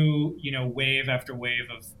threw, wave after wave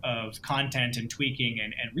of content and tweaking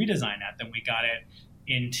and redesign at them. We got it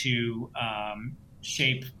into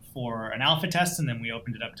shape for an alpha test, and then we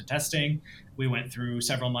opened it up to testing. We went through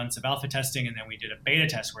several months of alpha testing, and then we did a beta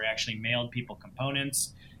test where we actually mailed people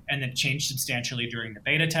components, and then changed substantially during the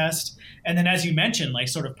beta test. And then, as you mentioned,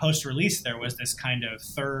 sort of post-release, there was this kind of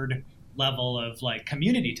third level of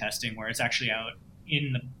community testing where it's actually out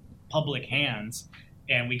in the public hands,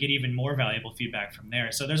 and we get even more valuable feedback from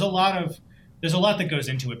there. So there's a lot that goes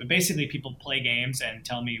into it, but basically people play games and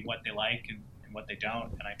tell me what they like and what they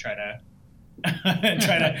don't, and I try to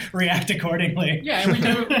react accordingly. Yeah, and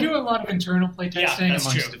we do a lot of internal playtesting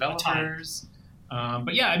amongst true. developers.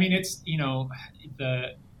 But yeah, I mean, it's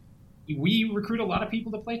we recruit a lot of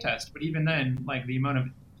people to playtest, but even then, the amount of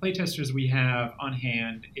playtesters we have on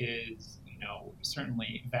hand is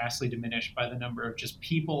certainly vastly diminished by the number of just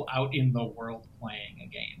people out in the world playing a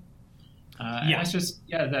game. That's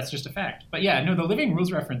just a fact. But yeah, no, the living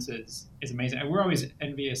rules reference is amazing. We're always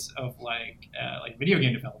envious of video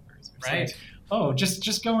game developers. It's right.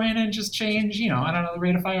 Just go in and just change, I don't know, the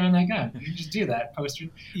rate of fire on that gun. You just do that. Poster.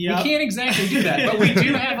 Yep. We can't exactly do that, but we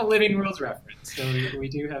do have a living rules reference, so we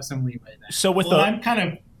do have some leeway there. So I'm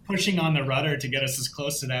kind of pushing on the rudder to get us as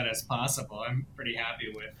close to that as possible. I'm pretty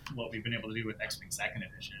happy with what we've been able to do with X-Wing 2nd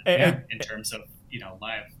Edition in terms of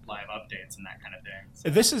live updates and that kind of thing. So.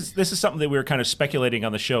 This is something that we were kind of speculating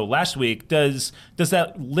on the show last week. Does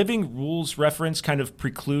that living rules reference kind of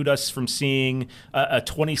preclude us from seeing a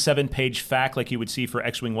 27-page FAQ like you would see for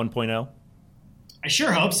X-Wing 1.0? I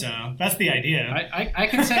sure hope so. That's the idea. I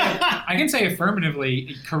can say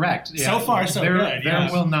affirmatively correct. Yeah. So far, so good. There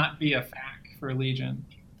will not be a FAQ for Legion.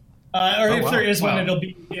 If there is one,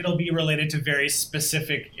 it'll be related to very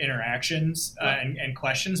specific interactions and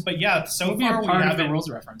questions. But yeah, so it'll far be a part of the rules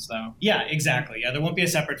reference, though. Yeah, exactly. Yeah, there won't be a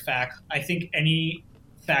separate FAQ. I think any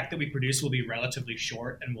FAQ that we produce will be relatively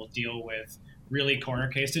short and will deal with really corner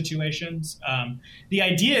case situations. The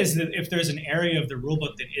idea is that if there's an area of the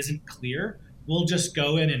rulebook that isn't clear, we'll just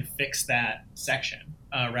go in and fix that section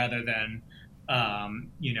rather than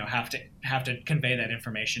have to convey that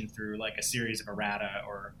information through a series of errata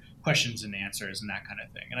or questions and answers and that kind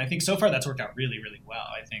of thing. And I think so far that's worked out really, really well.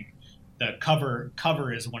 I think the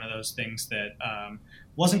cover is one of those things that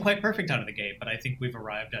wasn't quite perfect out of the gate, but I think we've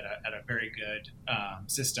arrived at a very good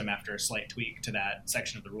system after a slight tweak to that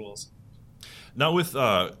section of the rules. Now with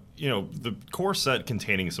the core set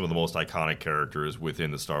containing some of the most iconic characters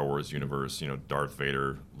within the Star Wars universe, Darth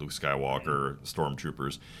Vader, Luke Skywalker,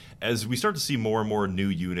 Stormtroopers, as we start to see more and more new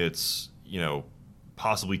units,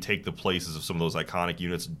 possibly take the places of some of those iconic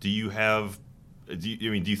units, do you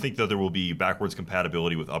think that there will be backwards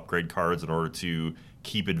compatibility with upgrade cards in order to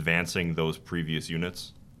keep advancing those previous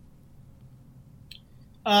units?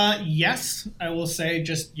 Yes, I will say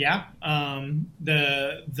the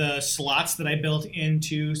slots that I built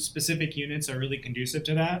into specific units are really conducive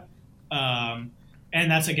to that. And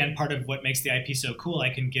that's, again, part of what makes the IP so cool. I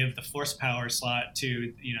can give the force power slot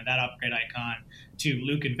to, that upgrade icon to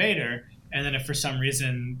Luke and Vader. And then if for some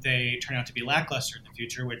reason they turn out to be lackluster in the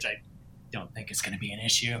future, which I don't think it's going to be an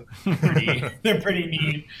issue. They're pretty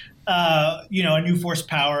neat. A new force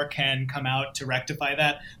power can come out to rectify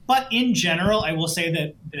that. But in general, I will say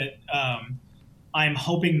that I'm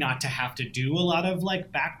hoping not to have to do a lot of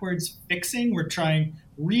like backwards fixing. We're trying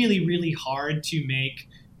really, really hard to make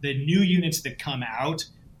the new units that come out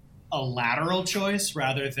a lateral choice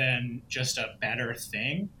rather than just a better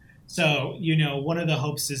thing. So, one of the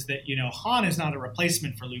hopes is that, Han is not a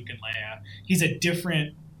replacement for Luke and Leia. He's a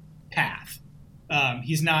different path.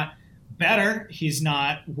 He's not better. He's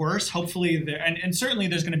not worse. Hopefully, and certainly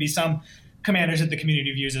there's going to be some commanders that the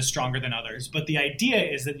community views as stronger than others. But the idea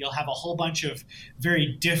is that you'll have a whole bunch of very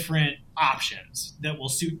different options that will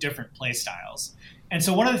suit different play styles. And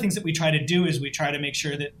so one of the things that we try to do is we try to make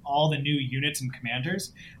sure that all the new units and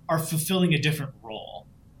commanders are fulfilling a different role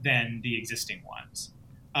than the existing ones,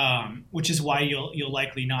 which is why you'll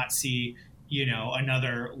likely not see,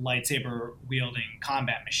 another lightsaber wielding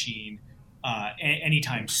combat machine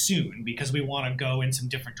anytime soon, because we want to go in some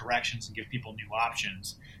different directions and give people new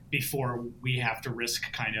options before we have to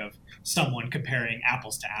risk kind of someone comparing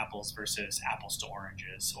apples to apples versus apples to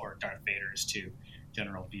oranges or Darth Vader's to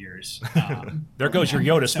General Veers. There goes your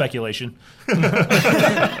Yoda speculation.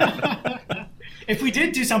 If we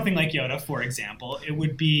did do something like Yoda, for example, it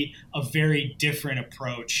would be a very different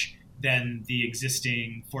approach than the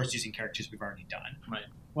existing Force-using characters we've already done. Right.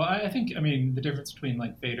 Well, I think, the difference between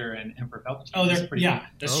like Vader and Emperor Palpatine is pretty big.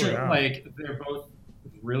 That's true. Yeah. Like, they're both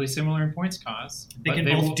really similar in points cost. They can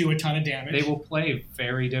both do a ton of damage. They will play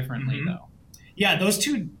very differently, though. Yeah, those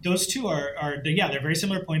two are they're very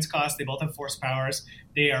similar points cost. They both have force powers.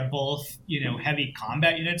 They are both, heavy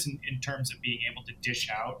combat units in terms of being able to dish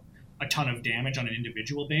out a ton of damage on an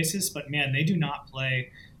individual basis. But man, they do not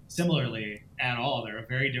play similarly at all. They're a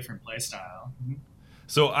very different play style.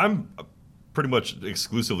 So I'm pretty much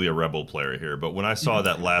exclusively a Rebel player here, but when I saw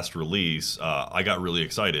that last release, I got really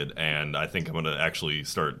excited, and I think I'm going to actually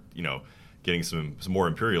start, getting some more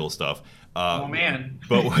Imperial stuff. Oh man!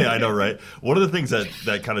 But I know, right? One of the things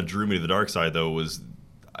that kind of drew me to the dark side, though, was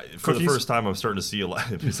for the first time I'm starting to see a lot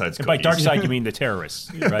besides cookies. By dark side, you mean the terrorists,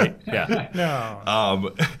 right? Yeah.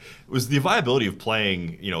 No. Was the viability of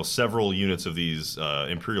playing, several units of these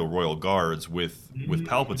Imperial Royal Guards with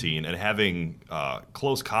Palpatine and having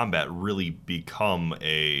close combat really become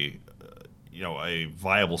a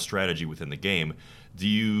viable strategy within the game. Do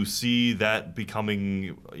you see that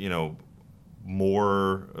becoming,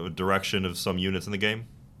 more a direction of some units in the game?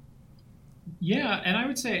 Yeah, and I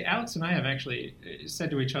would say Alex and I have actually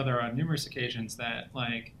said to each other on numerous occasions that,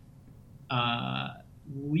 like,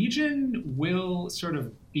 Legion will sort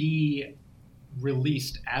of be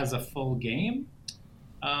released as a full game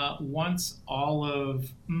once all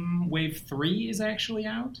of Wave 3 is actually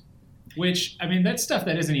out, which, that's stuff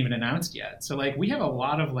that isn't even announced yet. So, like, we have a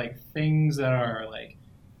lot of, like, things that are, like,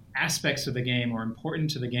 aspects of the game or important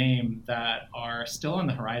to the game that are still on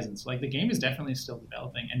the horizon. So, like, the game is definitely still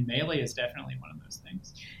developing, and Melee is definitely one of those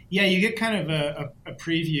things. Yeah, you get kind of a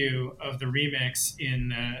preview of the remix in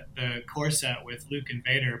the core set with Luke and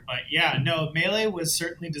Vader. But yeah, no, Melee was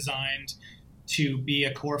certainly designed to be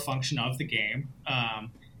a core function of the game.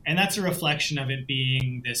 And that's a reflection of it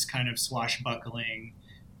being this kind of swashbuckling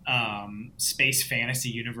space fantasy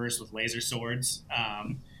universe with laser swords.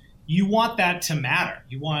 You want that to matter.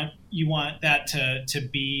 You want that to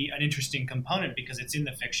be an interesting component because it's in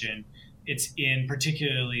the fiction. It's in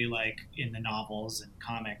particularly like in the novels and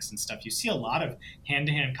comics and stuff. You see a lot of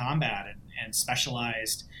hand-to-hand combat and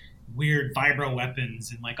specialized weird vibro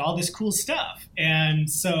weapons and like all this cool stuff. And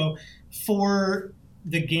so for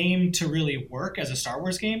the game to really work as a Star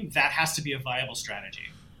Wars game, that has to be a viable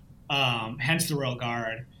strategy. Hence the Royal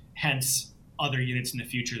Guard, hence other units in the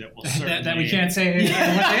future that will certainly... that we can't say what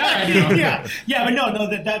they are anymore. Yeah, but no,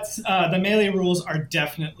 that's the Melee rules are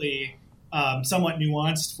definitely somewhat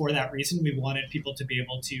nuanced for that reason. We wanted people to be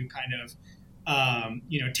able to kind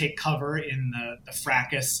of, take cover in the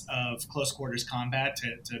fracas of close quarters combat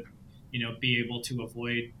to be able to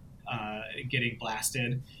avoid getting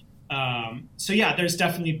blasted. So yeah, there's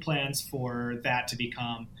definitely plans for that to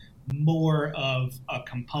become more of a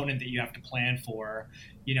component that you have to plan for,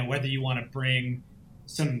 whether you want to bring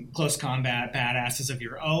some close combat badasses of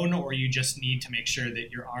your own, or you just need to make sure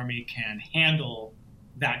that your army can handle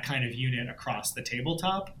that kind of unit across the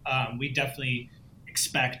tabletop. We definitely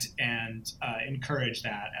expect and encourage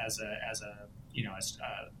that as a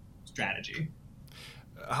strategy.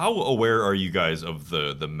 How aware are you guys of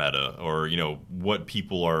the meta, or what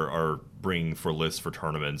people are bringing for lists for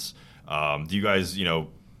tournaments? Do you guys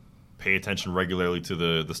pay attention regularly to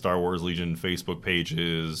the Star Wars Legion Facebook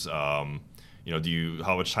pages?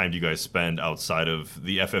 how much time do you guys spend outside of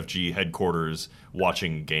the FFG headquarters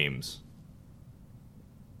watching games?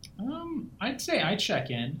 I'd say I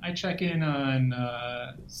check in. I check in on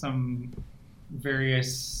some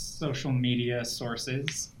various social media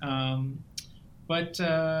sources. But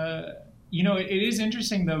it is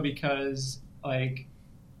interesting, though, because,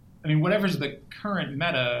 whatever's the current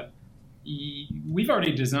meta, we've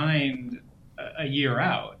already designed a year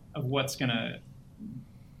out of what's going to,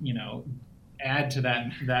 add to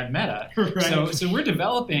that meta. Right. So we're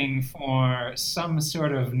developing for some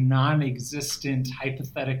sort of non-existent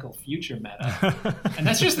hypothetical future meta. And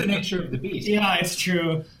that's just the nature of the beast. Yeah, it's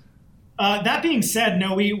true. That being said,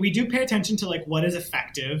 no, we do pay attention to what is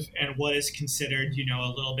effective and what is considered, a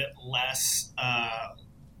little bit less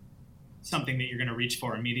something that you're going to reach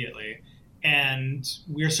for immediately. And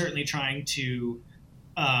we're certainly trying to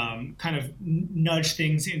kind of nudge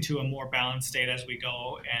things into a more balanced state as we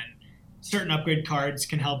go, and certain upgrade cards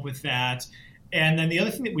can help with that. And then the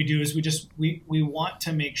other thing that we do is we want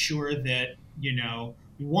to make sure that,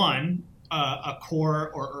 a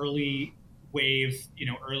core or early wave,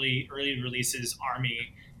 early releases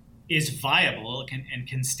army is viable and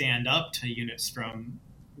can stand up to units from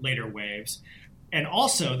later waves. And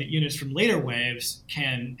also that units from later waves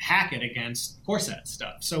can hack it against core set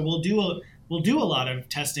stuff. So we'll do a lot of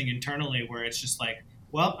testing internally where it's just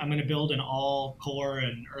I'm going to build an all core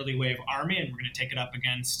and early wave army, and we're going to take it up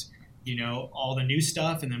against, all the new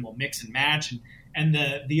stuff, and then we'll mix and match. And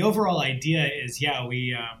the overall idea is,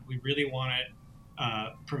 we really want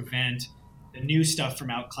to prevent the new stuff from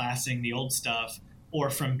outclassing the old stuff, or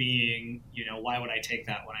from being, why would I take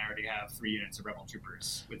that when I already have 3 units of Rebel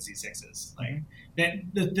Troopers with Z6s?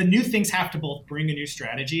 The new things have to both bring a new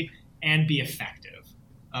strategy and be effective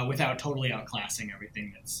without totally outclassing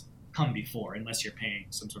everything that's come before, unless you're paying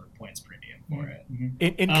some sort of points premium for it.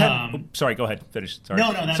 Sorry, go ahead. Finish. Sorry.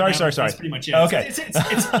 No. Sorry. That's pretty much it. Okay.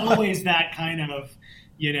 It's always that kind of,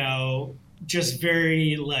 just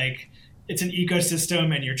very it's an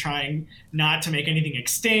ecosystem, and you're trying not to make anything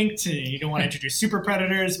extinct, and you don't want to introduce super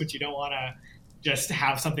predators, but you don't want to just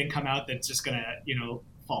have something come out that's just going to,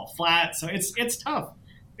 fall flat. So it's tough.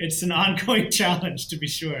 It's an ongoing challenge, to be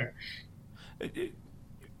sure.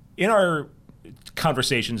 In our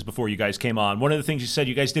conversations before you guys came on, one of the things you said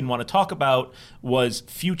you guys didn't want to talk about was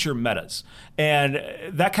future metas. And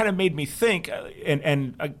that kind of made me think,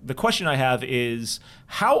 and the question I have is,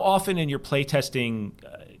 how often in your playtesting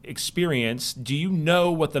experience do you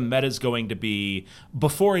know what the meta is going to be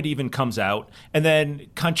before it even comes out? And then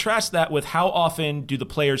contrast that with how often do the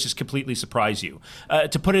players just completely surprise you?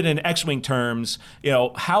 To put it in X-Wing terms,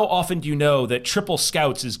 how often do you know that triple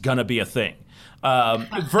scouts is going to be a thing?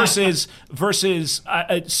 Versus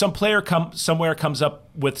some player somewhere comes up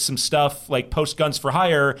with some stuff like post guns for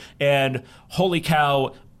hire, and holy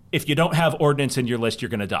cow, if you don't have ordnance in your list, you're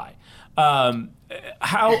going to die.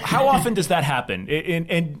 How often does that happen?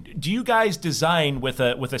 And do you guys design with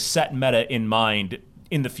a set meta in mind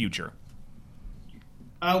in the future?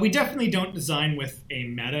 We definitely don't design with a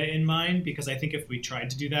meta in mind, because I think if we tried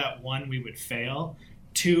to do that, 1, we would fail.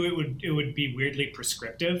 2, it would be weirdly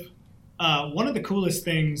prescriptive. One of the coolest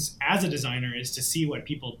things as a designer is to see what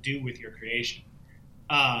people do with your creation.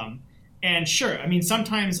 And sure,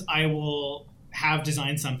 sometimes I will have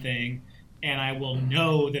designed something and I will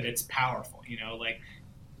know that it's powerful.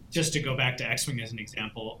 Just to go back to X-Wing as an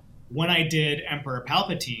example, when I did Emperor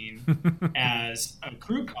Palpatine as a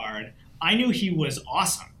crew card, I knew he was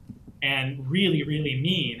awesome and really, really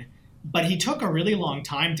mean, but he took a really long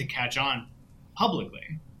time to catch on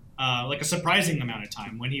publicly. A surprising amount of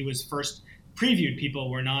time. When he was first previewed,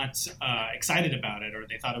 people were not excited about it, or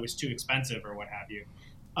they thought it was too expensive, or what have you.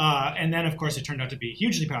 And then, of course, it turned out to be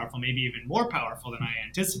hugely powerful, maybe even more powerful than I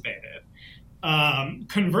anticipated.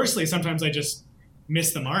 Conversely, sometimes I just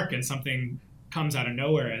miss the mark, and something comes out of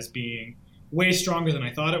nowhere as being way stronger than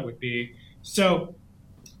I thought it would be. So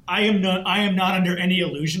I am not under any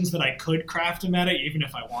illusions that I could craft a meta, even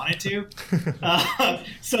if I wanted to.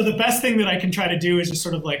 So the best thing that I can try to do is just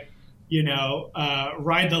sort of ride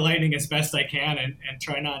the lightning as best I can, and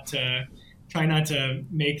try not to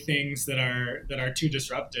make things that are too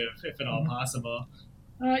disruptive, if at all possible.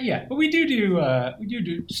 But we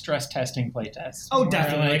do stress testing playtests. Oh,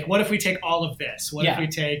 definitely. What if we take all of this? What if we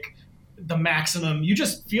take the maximum? You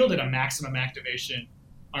just fielded a maximum activation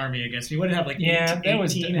army against me. What did it have, 18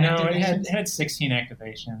 activations? It had 16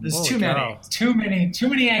 activations. There's too many. Too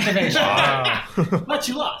many activations. Wow. But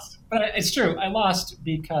you lost. But it's true. I lost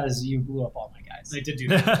because you blew up all my guys. I did do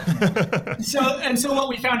that. So what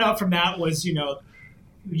we found out from that was,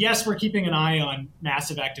 yes, we're keeping an eye on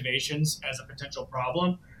massive activations as a potential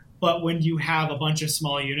problem, But when you have a bunch of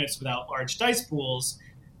small units without large dice pools,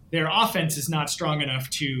 their offense is not strong enough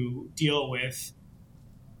to deal with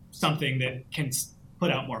something that can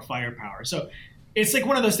put out more firepower. So it's like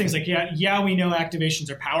one of those things like, yeah, we know activations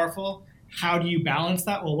are powerful. How do you balance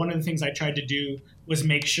that? Well, one of the things I tried to do was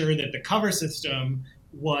make sure that the cover system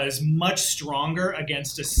was much stronger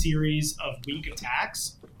against a series of weak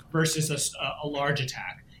attacks versus a large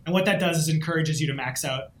attack. And what that does is encourages you to max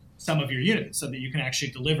out some of your units so that you can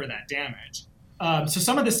actually deliver that damage. So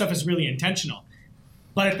some of this stuff is really intentional.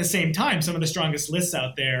 But at the same time, some of the strongest lists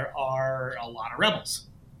out there are a lot of rebels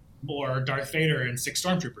or Darth Vader and 6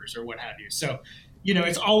 stormtroopers or what have you. So,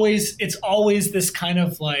 it's always this kind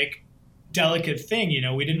of like delicate thing.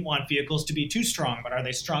 We didn't want vehicles to be too strong, but are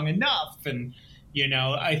they strong enough? And,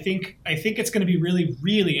 I think it's going to be really,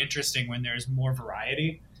 really interesting when there's more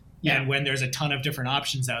variety and when there's a ton of different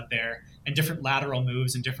options out there and different lateral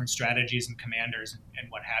moves and different strategies and commanders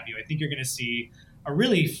and what have you. I think you're going to see a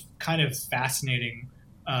really kind of fascinating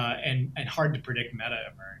and hard to predict meta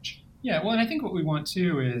emerge. Yeah, well, and I think what we want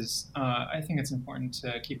too is I think it's important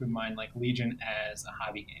to keep in mind like Legion as a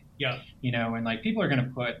hobby game. Yeah. And like people are going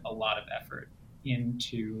to put a lot of effort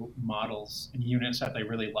into models and units that they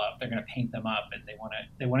really love. They're going to paint them up and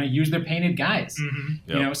they want to use their painted guys.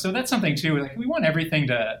 Mm-hmm. Yep. So that's something too. Like we want everything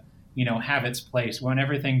to have its place. We want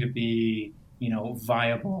everything to be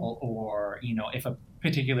viable, or if a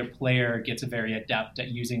particular player gets very adept at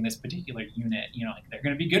using this particular unit, like they're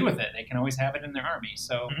going to be good with it. They can always have it in their army.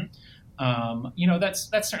 So,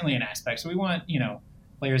 that's certainly an aspect. So we want,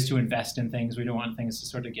 players to invest in things. We don't want things to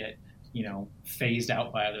sort of get, phased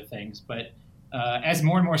out by other things. But as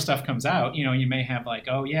more and more stuff comes out, you may have like,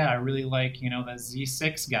 oh yeah, I really like, the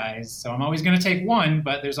Z6 guys. So I'm always going to take one,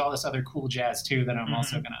 but there's all this other cool jazz too that I'm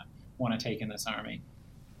also going to want to take in this army.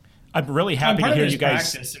 I'm really happy to hear you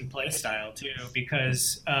guys practice and play style too,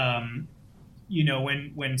 because when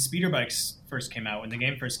speeder bikes first came out, when the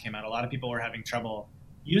game first came out, a lot of people were having trouble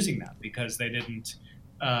using them because they didn't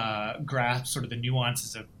grasp sort of the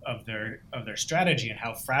nuances of their strategy and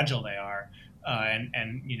how fragile they are, and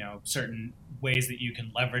certain ways that you can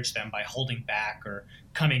leverage them by holding back or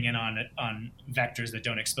coming in on vectors that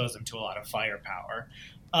don't expose them to a lot of firepower.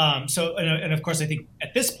 And of course, I think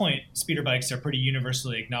at this point, speeder bikes are pretty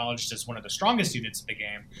universally acknowledged as one of the strongest units of the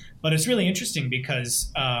game. But it's really interesting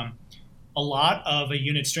because a lot of a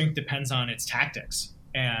unit's strength depends on its tactics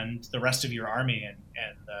and the rest of your army and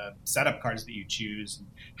the setup cards that you choose and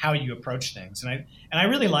how you approach things. And I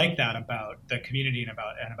really like that about the community and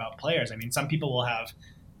about players. I mean, some people will have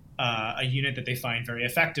a unit that they find very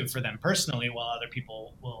effective for them personally, while other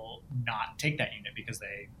people will not take that unit because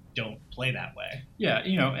they don't play that way. Yeah,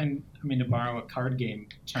 and I mean, to borrow a card game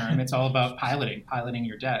term, it's all about piloting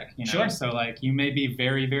your deck. Sure. So like you may be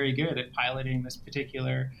very, very good at piloting this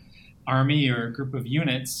particular army or group of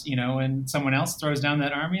units, and someone else throws down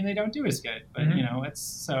that army and they don't do as good. But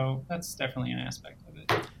that's definitely an aspect of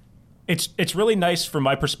it. It's really nice from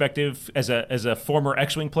my perspective as a former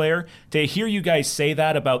X-Wing player to hear you guys say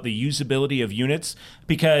that about the usability of units,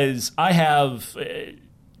 because I have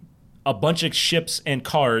a bunch of ships and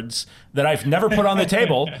cards that I've never put on the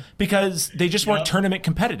table because they just weren't tournament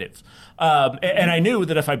competitive. And I knew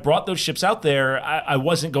that if I brought those ships out there, I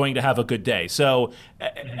wasn't going to have a good day. So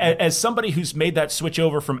as somebody who's made that switch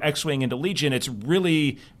over from X-Wing into Legion, it's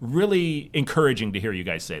really, really encouraging to hear you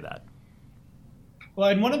guys say that. Well,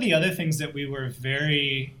 and one of the other things that we were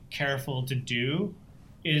very careful to do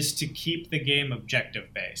is to keep the game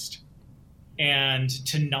objective-based and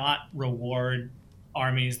to not reward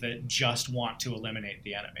armies that just want to eliminate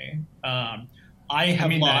the enemy.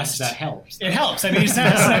 Lost. That helps. It helps. I mean, it's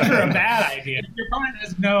never a bad idea. Your opponent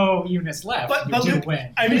has no units left. But you Luke,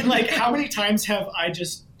 win. I mean, like, how many times have I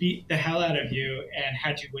just beat the hell out of you and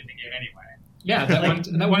had you win the game anyway? Yeah, one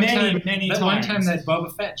time that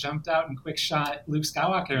Boba Fett jumped out and quick shot Luke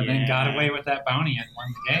Skywalker and then got away with that bounty and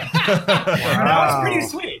won the game. Wow. That was pretty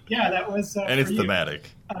sweet. Yeah, that was. And it's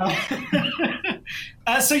thematic.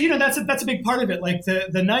 So that's a big part of it. Like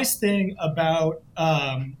the nice thing about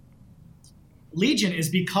Legion is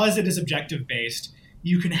because it is objective based,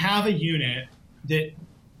 you can have a unit that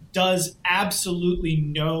does absolutely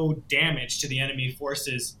no damage to the enemy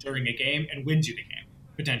forces during a game and wins you the game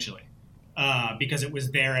potentially. Because it was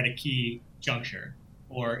there at a key juncture,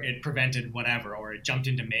 or it prevented whatever, or it jumped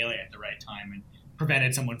into melee at the right time and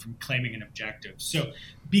prevented someone from claiming an objective. So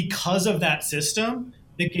because of that system,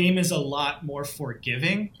 the game is a lot more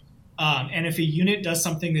forgiving. And if a unit does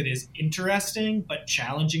something that is interesting but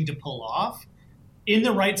challenging to pull off, in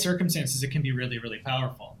the right circumstances, it can be really, really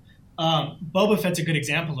powerful. Boba Fett's a good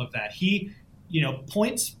example of that. He,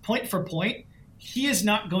 point for point, he is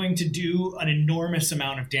not going to do an enormous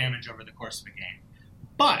amount of damage over the course of a game.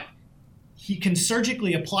 But he can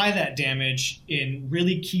surgically apply that damage in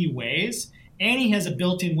really key ways, and he has a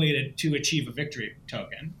built-in way to achieve a victory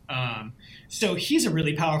token. So he's a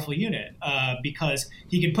really powerful unit because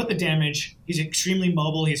he can put the damage. He's extremely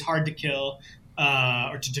mobile. He's hard to kill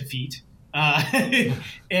or to defeat.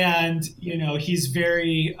 And, he's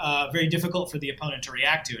very, very difficult for the opponent to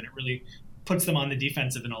react to, and it really puts them on the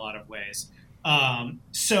defensive in a lot of ways.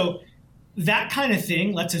 So that kind of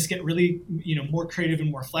thing lets us get really, more creative and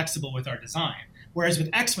more flexible with our design. Whereas with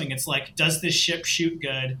X-Wing, it's like, does this ship shoot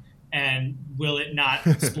good and will it not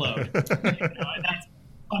explode? And that's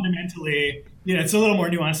fundamentally, it's a little more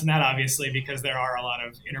nuanced than that, obviously, because there are a lot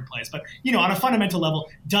of interplays. But, on a fundamental level,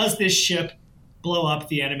 does this ship blow up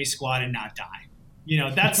the enemy squad and not die?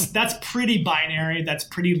 That's pretty binary. That's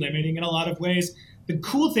pretty limiting in a lot of ways. The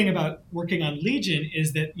cool thing about working on Legion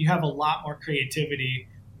is that you have a lot more creativity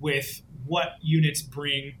with what units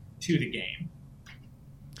bring to the game.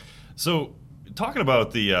 So, talking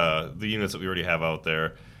about the units that we already have out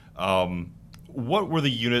there, what was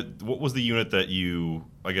the unit that you,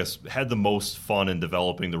 I guess, had the most fun in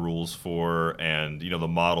developing the rules for, and the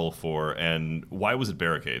model for, and why was it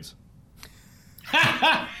barricades?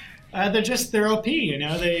 They're OP,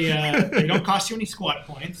 they don't cost you any squad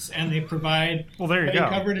points, and they provide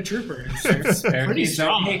cover to troopers. It's pretty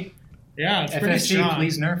strong. Yeah, it's pretty strong.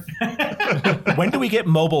 Please nerf. When do we get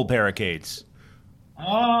mobile barricades?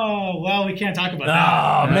 Oh, well, we can't talk about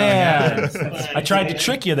that. Oh, man. I tried to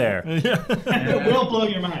trick you there. It will blow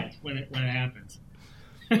your mind when it happens.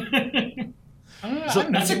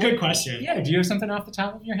 That's a good question. Yeah, do you have something off the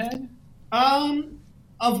top of your head?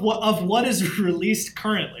 Of what is released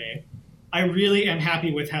currently, I really am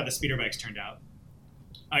happy with how the speeder bikes turned out.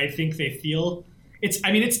 I think they feel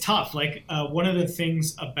it's tough. Like one of the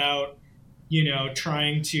things about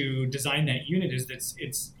trying to design that unit is that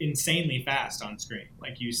it's insanely fast on screen.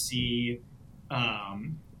 Like you see how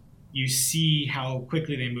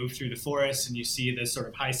quickly they move through the forest, and you see the sort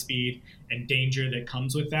of high speed and danger that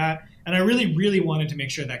comes with that. And I really, really wanted to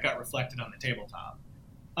make sure that got reflected on the tabletop.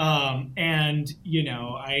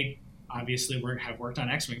 I obviously have worked on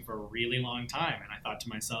X-Wing for a really long time, and I thought to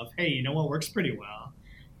myself, hey, what works pretty well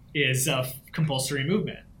is compulsory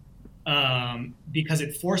movement, because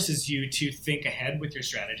it forces you to think ahead with your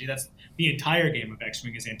strategy. That's the entire game of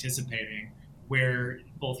X-Wing, is anticipating where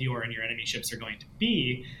both your and your enemy ships are going to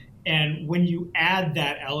be. And when you add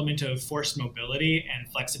that element of forced mobility and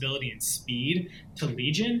flexibility and speed to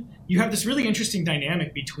Legion, you have this really interesting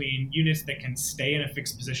dynamic between units that can stay in a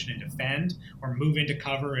fixed position and defend, or move into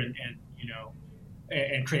cover and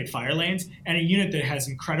create fire lanes, and a unit that has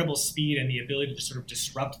incredible speed and the ability to sort of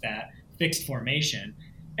disrupt that fixed formation.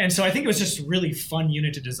 And so I think it was just a really fun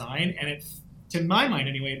unit to design, and it, to my mind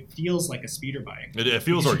anyway, it feels like a speeder bike. It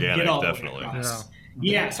feels organic, definitely.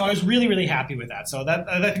 Yeah, so I was really, really happy with that. So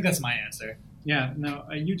I think that's my answer. Yeah, no,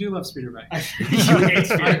 you do love speeder bikes. You hate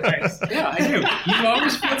speeder bikes. Yeah, I do. You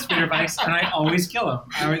always field speeder bikes, and I always kill them.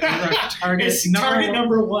 Target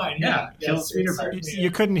number one. Yeah, kill speeder bikes.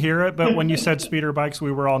 You couldn't hear it, but when you said speeder bikes,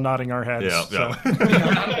 we were all nodding our heads.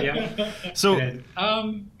 Yeah. So,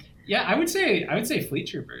 I would say fleet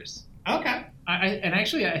troopers. Okay.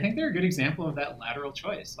 I think they're a good example of that lateral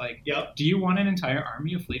choice. Like, do you want an entire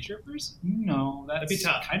army of fleet troopers? No, that'd be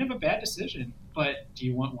tough. Kind of a bad decision. But do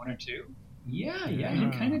you want one or two? Yeah, you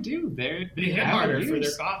kind of do. They hit harder for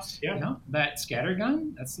their cost. Yeah, that scatter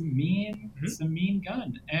gun. That's a mean. It's a mean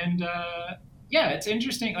gun. And it's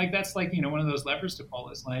interesting. Like that's like one of those levers to pull.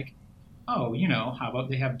 Is like, how about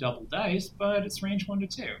they have double dice, but it's range 1 to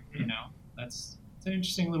 2. It's an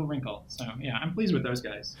interesting little wrinkle. So, I'm pleased with those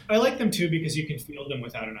guys. I like them, too, because you can field them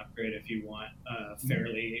without an upgrade if you want a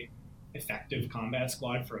fairly effective combat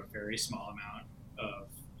squad for a very small amount of,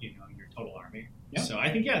 your total army. Yep. So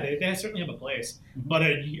I think, they certainly have a place. Mm-hmm. But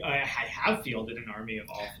I have fielded an army of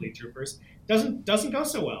all fleet troopers. Doesn't go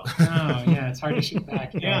so well. Oh, it's hard to shoot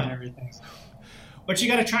back and everything. So. But you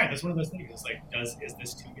got to try it. That's one of those things. It's like, is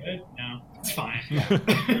this too good? No, it's fine.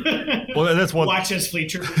 Well, that's one. Watch as fleet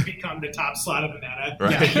troopers become the top slot of the meta.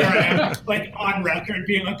 Right. Here I am, like on record,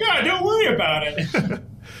 being like, "God, don't worry about it."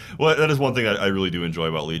 Well, that is one thing I really do enjoy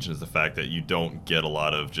about Legion, is the fact that you don't get a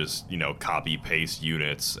lot of just copy paste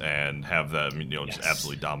units and have them just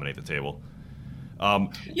absolutely dominate the table.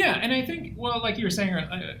 And I think, like you were saying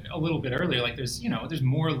a little bit earlier, like there's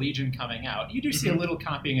more Legion coming out. You do see a little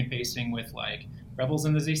copying and pasting with like Rebels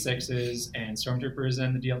and the Z6s and Stormtroopers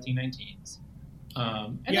and the DLT-19s.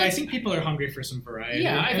 I think people are hungry for some variety.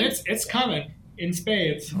 Yeah, and it's coming in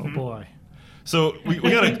spades. Oh boy. So we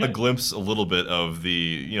got a glimpse a little bit of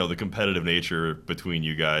the competitive nature between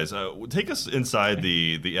you guys. Take us inside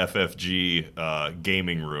the FFG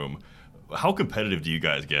gaming room. How competitive do you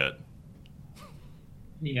guys get?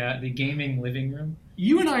 The gaming living room.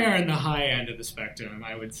 You and I are in the high end of the spectrum,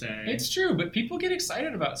 I would say. It's true, but people get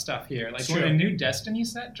excited about stuff here. Like when a new Destiny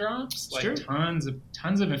set drops, tons of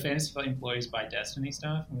Fantasy Flight employees buy Destiny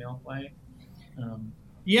stuff, and we all play.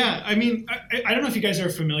 Yeah, I mean, I don't know if you guys are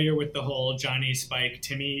familiar with the whole Johnny, Spike,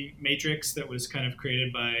 Timmy matrix that was kind of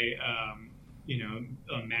created by,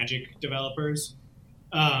 Magic developers.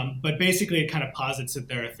 But basically, it kind of posits that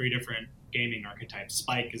there are 3 different gaming archetypes.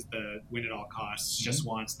 Spike is the win at all costs, just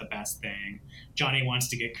wants the best thing. Johnny wants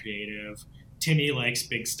to get creative. Timmy likes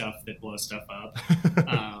big stuff that blows stuff up.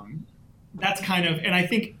 That's kind of, and I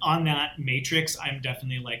think on that matrix, I'm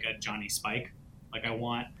definitely like a Johnny Spike. Like I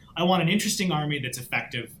want an interesting army that's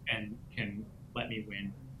effective and can let me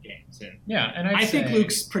win games. And and I think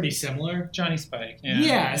Luke's pretty similar. Johnny Spike.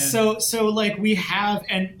 Yeah. So like we have,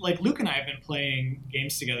 and like Luke and I have been playing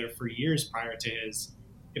games together for years prior to his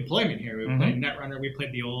employment here. We played Netrunner. We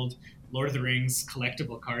played the old Lord of the Rings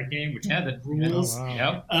collectible card game, which rules. Oh,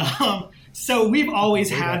 wow. So we've always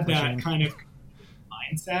had that kind of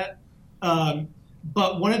mindset.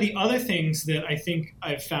 But one of the other things that I think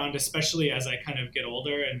I've found, especially as I kind of get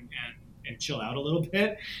older and chill out a little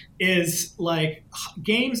bit, is like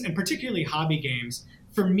games, and particularly hobby games.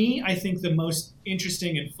 For me, I think the most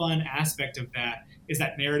interesting and fun aspect of that is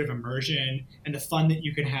that narrative immersion and the fun that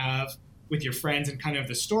you can have with your friends and kind of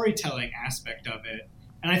the storytelling aspect of it.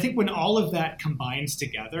 And I think when all of that combines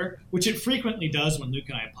together, which it frequently does when Luke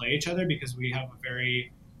and I play each other, because we have a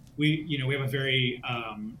very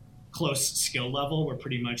close skill level. We're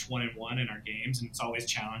pretty much 1-1 in our games, and it's always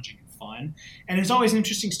challenging and fun. And there's always an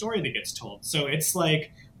interesting story that gets told. So it's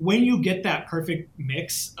like when you get that perfect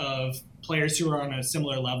mix of players who are on a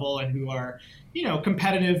similar level and who are,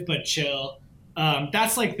 competitive but chill,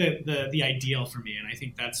 that's like the ideal for me. And I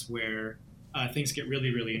think that's where things get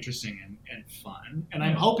really, really interesting and fun. And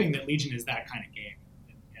I'm hoping that Legion is that kind of game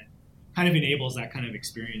and kind of enables that kind of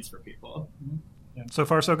experience for people. Yeah. So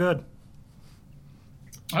far, so good.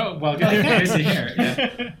 Oh, well, good to hear.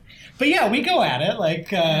 Yeah. But yeah, we go at it.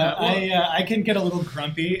 Like I can get a little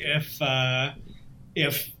grumpy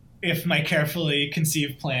if my carefully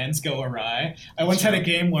conceived plans go awry. I once had a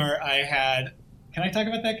game where I had. Can I talk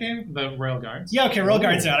about that game? The Royal Guards? Yeah, okay, Royal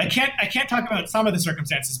Guards out. I can't talk about some of the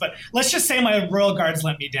circumstances, but let's just say my Royal Guards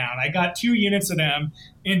let me down. I got 2 units of them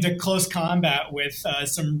into close combat with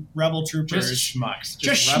some rebel troopers. Just schmucks.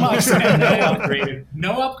 Just schmucks.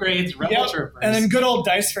 No upgrades, rebel troopers. And then good old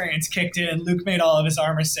dice variants kicked in. Luke made all of his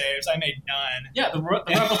armor saves. I made none. Yeah, the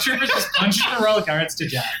rebel troopers just punched the Royal Guards to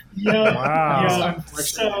death. Yeah. Wow. Yeah.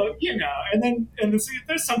 So, and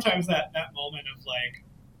there's sometimes that moment of like,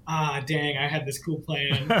 dang, I had this cool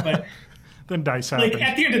plan, but then dice happen. Like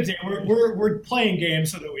at the end of the day, we're playing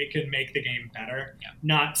games so that we can make the game better,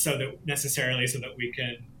 not so that necessarily so that we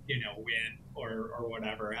can win or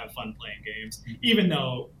whatever, have fun playing games. Even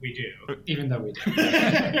though we do. No,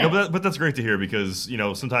 but that's great to hear because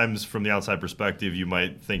sometimes from the outside perspective, you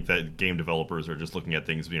might think that game developers are just looking at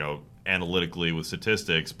things analytically with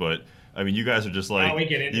statistics, but. I mean, you guys are just like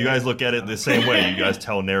you guys look at it the same way. You guys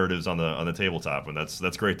tell narratives on the tabletop, and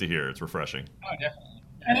that's great to hear. It's refreshing. Oh, definitely.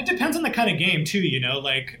 And it depends on the kind of game too.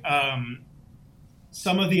 Like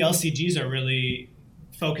some of the LCGs are really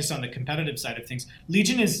focused on the competitive side of things.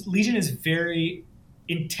 Legion is very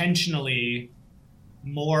intentionally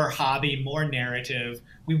more hobby, more narrative.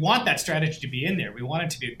 We want that strategy to be in there. We want it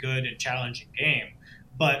to be a good and challenging game.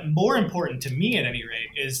 But more important to me, at any rate,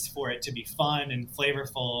 is for it to be fun and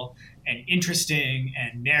flavorful and interesting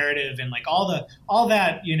and narrative and like all that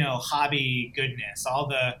hobby goodness, all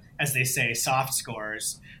the, as they say, soft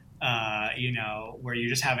scores, where you're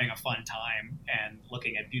just having a fun time and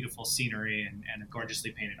looking at beautiful scenery and a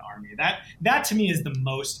gorgeously painted army. That to me is the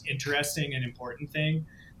most interesting and important thing,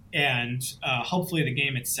 and hopefully the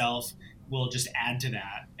game itself will just add to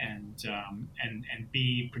that and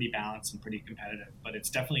be pretty balanced and pretty competitive. But it's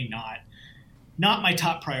definitely not my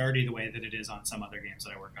top priority the way that it is on some other games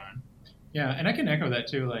that I work on. Yeah, and I can echo that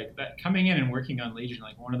too. Like that coming in and working on Legion,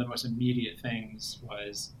 like one of the most immediate things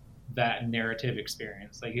was that narrative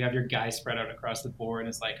experience. Like you have your guys spread out across the board, and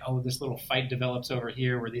it's like, oh, this little fight develops over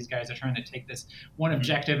here where these guys are trying to take this one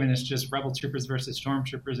objective, and it's just rebel troopers versus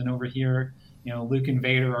stormtroopers, and over here, Luke and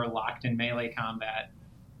Vader are locked in melee combat.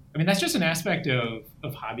 I mean, that's just an aspect of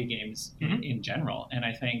hobby games in general, and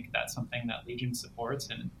I think that's something that Legion supports,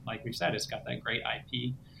 and like we've said, it's got that great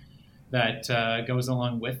IP that goes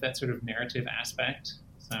along with that sort of narrative aspect.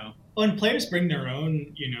 So. Well, and players bring their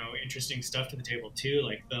own, interesting stuff to the table too.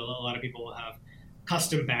 Like a lot of people will have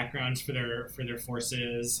custom backgrounds for their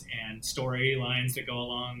forces and storylines that go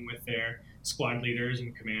along with their squad leaders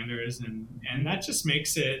and commanders, and that just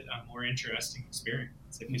makes it a more interesting experience.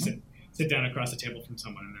 If you sit down across the table from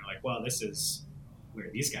someone and they're like, "Well, this is where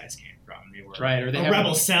these guys came from. They were right, or they a have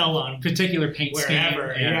rebel cell on particular paint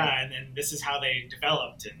wherever, scheme. and then this is how they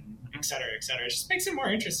developed, and et cetera, et cetera. It just makes it more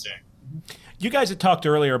interesting." You guys had talked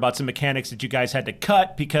earlier about some mechanics that you guys had to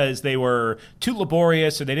cut because they were too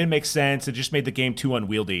laborious or they didn't make sense. It just made the game too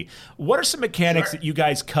unwieldy. What are some mechanics that you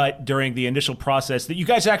guys cut during the initial process that you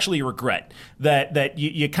guys actually regret, that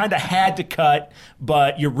you kind of had to cut,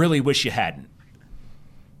 but you really wish you hadn't?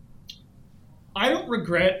 I don't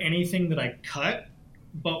regret anything that I cut,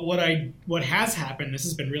 but what has happened, this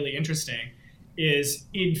has been really interesting, is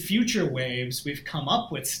in future waves, we've come up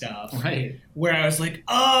with stuff where I was like,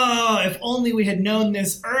 oh, if only we had known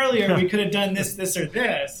this earlier, we could have done this, this, or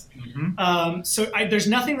this. So there's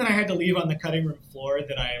nothing that I had to leave on the cutting room floor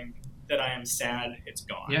that I am sad it's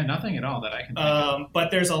gone. Yeah, nothing at all that I can think of.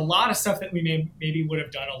 But there's a lot of stuff that we maybe would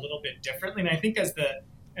have done a little bit differently. And I think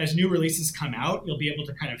as new releases come out, you'll be able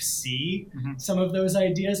to kind of see some of those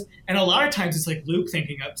ideas. And a lot of times it's like Luke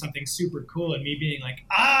thinking up something super cool and me being like,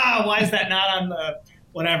 why is that not on the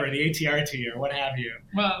ATRT or what have you?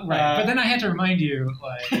 Well, right. But then I had to remind you,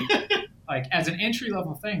 like as an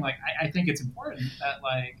entry-level thing, like I think it's important that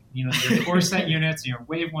your core set units, your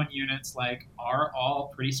Wave 1 units, are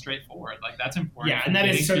all pretty straightforward. Like that's important. Yeah, and that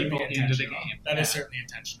is certainly intentional. Into the game. That is certainly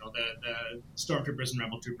intentional. The Stormtroopers and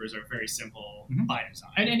Rebel Troopers are very simple by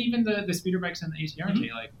design. And even the speeder bikes and the ATRT,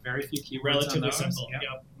 very few keywords relatively on those. Simple.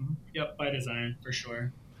 Yep, by design for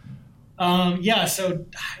sure. So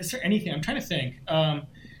is there anything? I'm trying to think.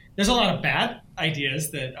 There's a lot of bad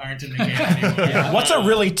ideas that aren't in the game anymore. What's a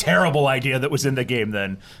really terrible idea that was in the game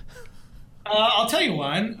then? I'll tell you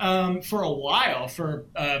one. For a while, for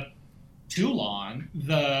too long,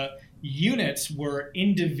 the units were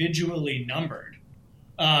individually numbered.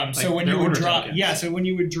 So when you would draw, so when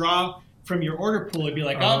you would draw from your order pool, it'd be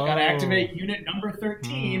like, got to activate unit number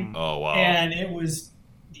 13. Oh wow! And it was.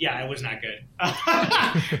 Yeah, it was not good.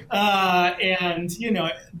 And,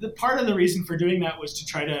 the part of the reason for doing that was to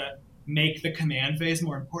try to make the command phase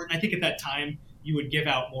more important. I think at that time you would give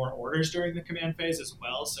out more orders during the command phase as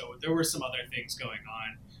well. So there were some other things going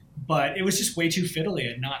on. But it was just way too fiddly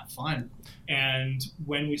and not fun. And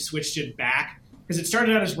when we switched it back, because it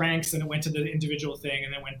started out as ranks and it went to the individual thing.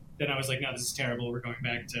 And then I was like, no, this is terrible. We're going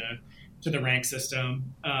back to the rank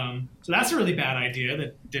system. So that's a really bad idea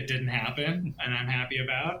that didn't happen, and I'm happy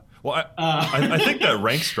about. Well, I think that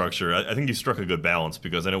rank structure, I think you struck a good balance,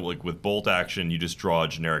 because I know with bolt action, you just draw a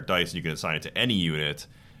generic dice and you can assign it to any unit.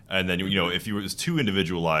 And then, if it was too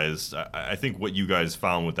individualized, I think what you guys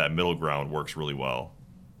found with that middle ground works really well.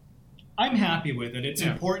 I'm happy with it. It's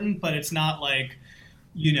important, but it's not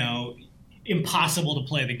impossible to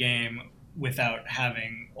play the game without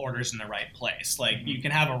having orders in the right place. You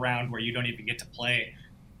can have a round where you don't even get to play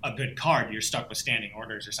a good card. You're stuck with standing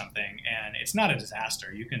orders or something, and it's not a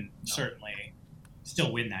disaster. You can certainly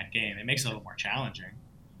still win that game. It makes it a little more challenging.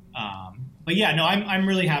 But yeah, no, I'm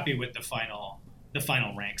really happy with the final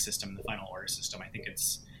rank system, the final order system.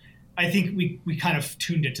 I think we kind of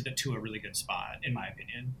tuned it to a really good spot, in my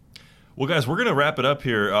opinion. Well, guys, we're going to wrap it up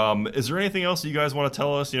here. Is there anything else that you guys want to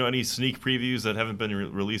tell us? Any sneak previews that haven't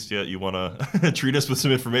been released yet you want to treat us with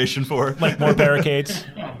some information for? Like more barricades?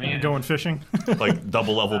 Oh, man. Going fishing? Like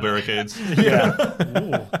double-level barricades? Yeah.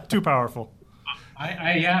 Ooh, too powerful.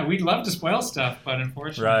 We'd love to spoil stuff, but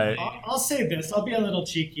unfortunately... Right. I'll say this. I'll be a little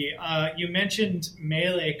cheeky. You mentioned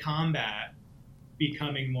melee combat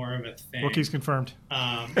becoming more of a thing. Wookiees confirmed.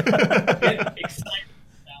 Get excited.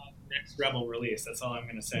 Next Rebel release. That's all I'm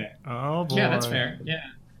going to say. Oh boy. Yeah, that's fair. Yeah.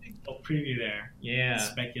 A preview there. Yeah.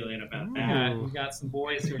 Speculate about We that. got some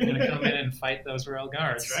boys who are going to come in and fight those royal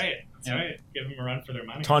guards. That's right. That's right. Give them a run for their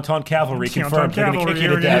money. Tauntaun Cavalry confirmed. Tauntaun They're going to kick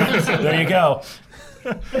you to Cavalry, death. There you go.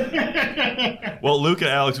 Well, Luke and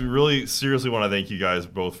Alex, we really seriously want to thank you guys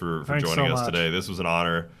both for Thanks joining so us much. today. This was an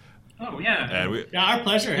honor. Oh, yeah. And our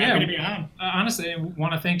pleasure. Happy to be on. Honestly, I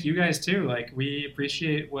want to thank you guys, too. We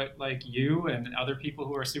appreciate what, you and other people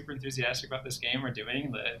who are super enthusiastic about this game are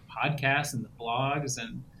doing. The podcasts and the blogs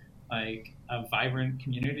and, a vibrant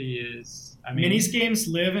community is... Minis games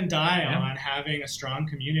live and die on having a strong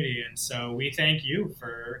community, and so we thank you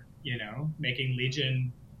for, making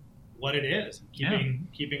Legion what it is, keeping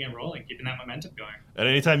it rolling, keeping that momentum going. And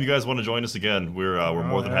anytime you guys want to join us again, we're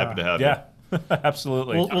more than happy to have you. Yeah.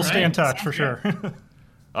 Absolutely. We'll stay in touch for sure.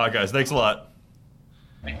 All right, guys. Thanks a lot.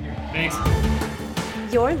 Thank you. Thanks.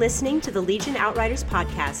 You're listening to the Legion Outriders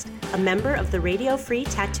podcast, a member of the Radio Free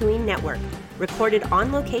Tatooine Network, recorded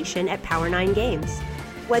on location at Power 9 Games.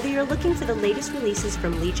 Whether you're looking for the latest releases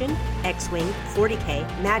from Legion, X-Wing,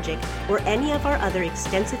 40K, Magic, or any of our other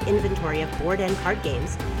extensive inventory of board and card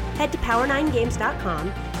games, head to power9games.com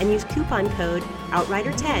and use coupon code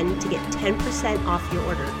OUTRIDER10 to get 10% off your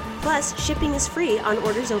order. Plus, shipping is free on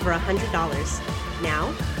orders over $100.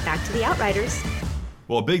 Now, back to the Outriders.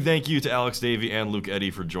 Well, a big thank you to Alex Davy and Luke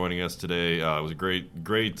Eddy for joining us today. It was a great,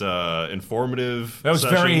 informative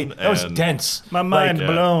session. That was dense. My mind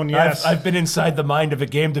blown, yes. I've been inside the mind of a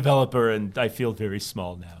game developer, and I feel very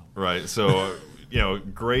small now. Right, so,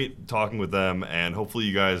 great talking with them, and hopefully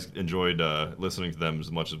you guys enjoyed listening to them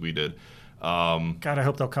as much as we did. God, I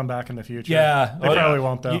hope they'll come back in the future. Yeah. They probably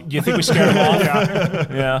won't, though. You think we scared them off?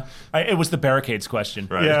 Yeah. It was the barricades question.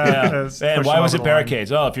 Right. Yeah. And why was it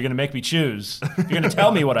barricades? Oh, if you're going to make me choose. If you're going to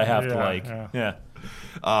tell me what I have to like. Yeah.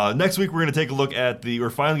 Next week, we're going to take a look at we're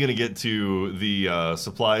finally going to get to the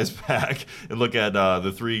supplies pack and look at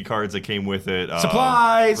the 3 cards that came with it.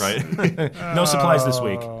 Supplies! Right. No supplies this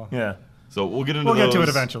week. Yeah. So we'll get into those. We'll get to it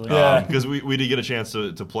eventually. Because we did get a chance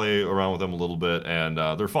to play around with them a little bit, and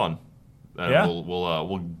they're fun. And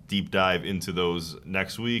we'll deep dive into those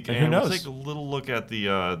next week, and we'll take a little look at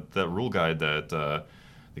that rule guide that the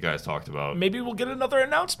guys talked about. Maybe we'll get another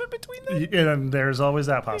announcement between them. And there's always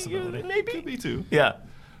that possibility. Maybe. Could be too. Yeah.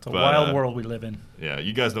 It's a wild world we live in. Yeah,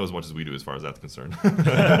 you guys know as much as we do as far as that's concerned.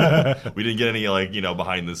 We didn't get any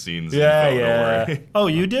behind the scenes. Yeah, info, don't worry. Oh,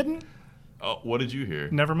 you didn't? Oh, what did you hear?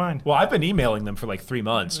 Never mind. Well, I've been emailing them for like 3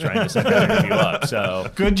 months trying to set that interview up.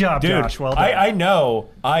 So good job, dude, Josh. Well done.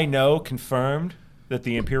 I know, confirmed that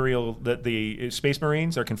the Space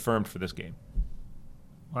Marines are confirmed for this game.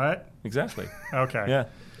 What? Exactly. Okay. Yeah.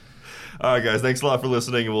 All right, guys. Thanks a lot for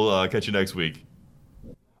listening, and we'll catch you next week.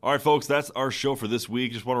 All right, folks, that's our show for this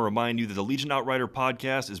week. Just want to remind you that the Legion Outrider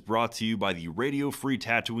podcast is brought to you by the Radio Free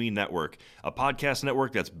Tatooine Network, a podcast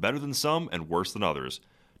network that's better than some and worse than others.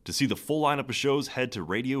 To see the full lineup of shows, head to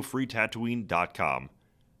radiofreetatooine.com.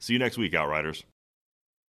 See you next week, Outriders.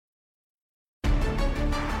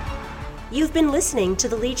 You've been listening to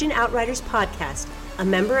the Legion Outriders podcast, a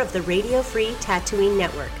member of the Radio Free Tatooine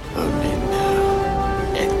Network. Only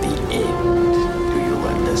now, at the end, do you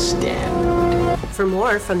understand? For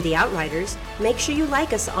more from the Outriders, make sure you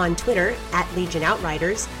like us on Twitter at Legion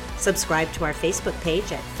Outriders, subscribe to our Facebook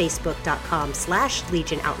page at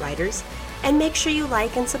facebook.com/Legion Outriders, and make sure you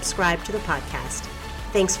like and subscribe to the podcast.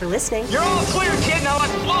 Thanks for listening. You're all clear, kid. Now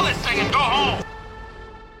let's blow this thing and go home.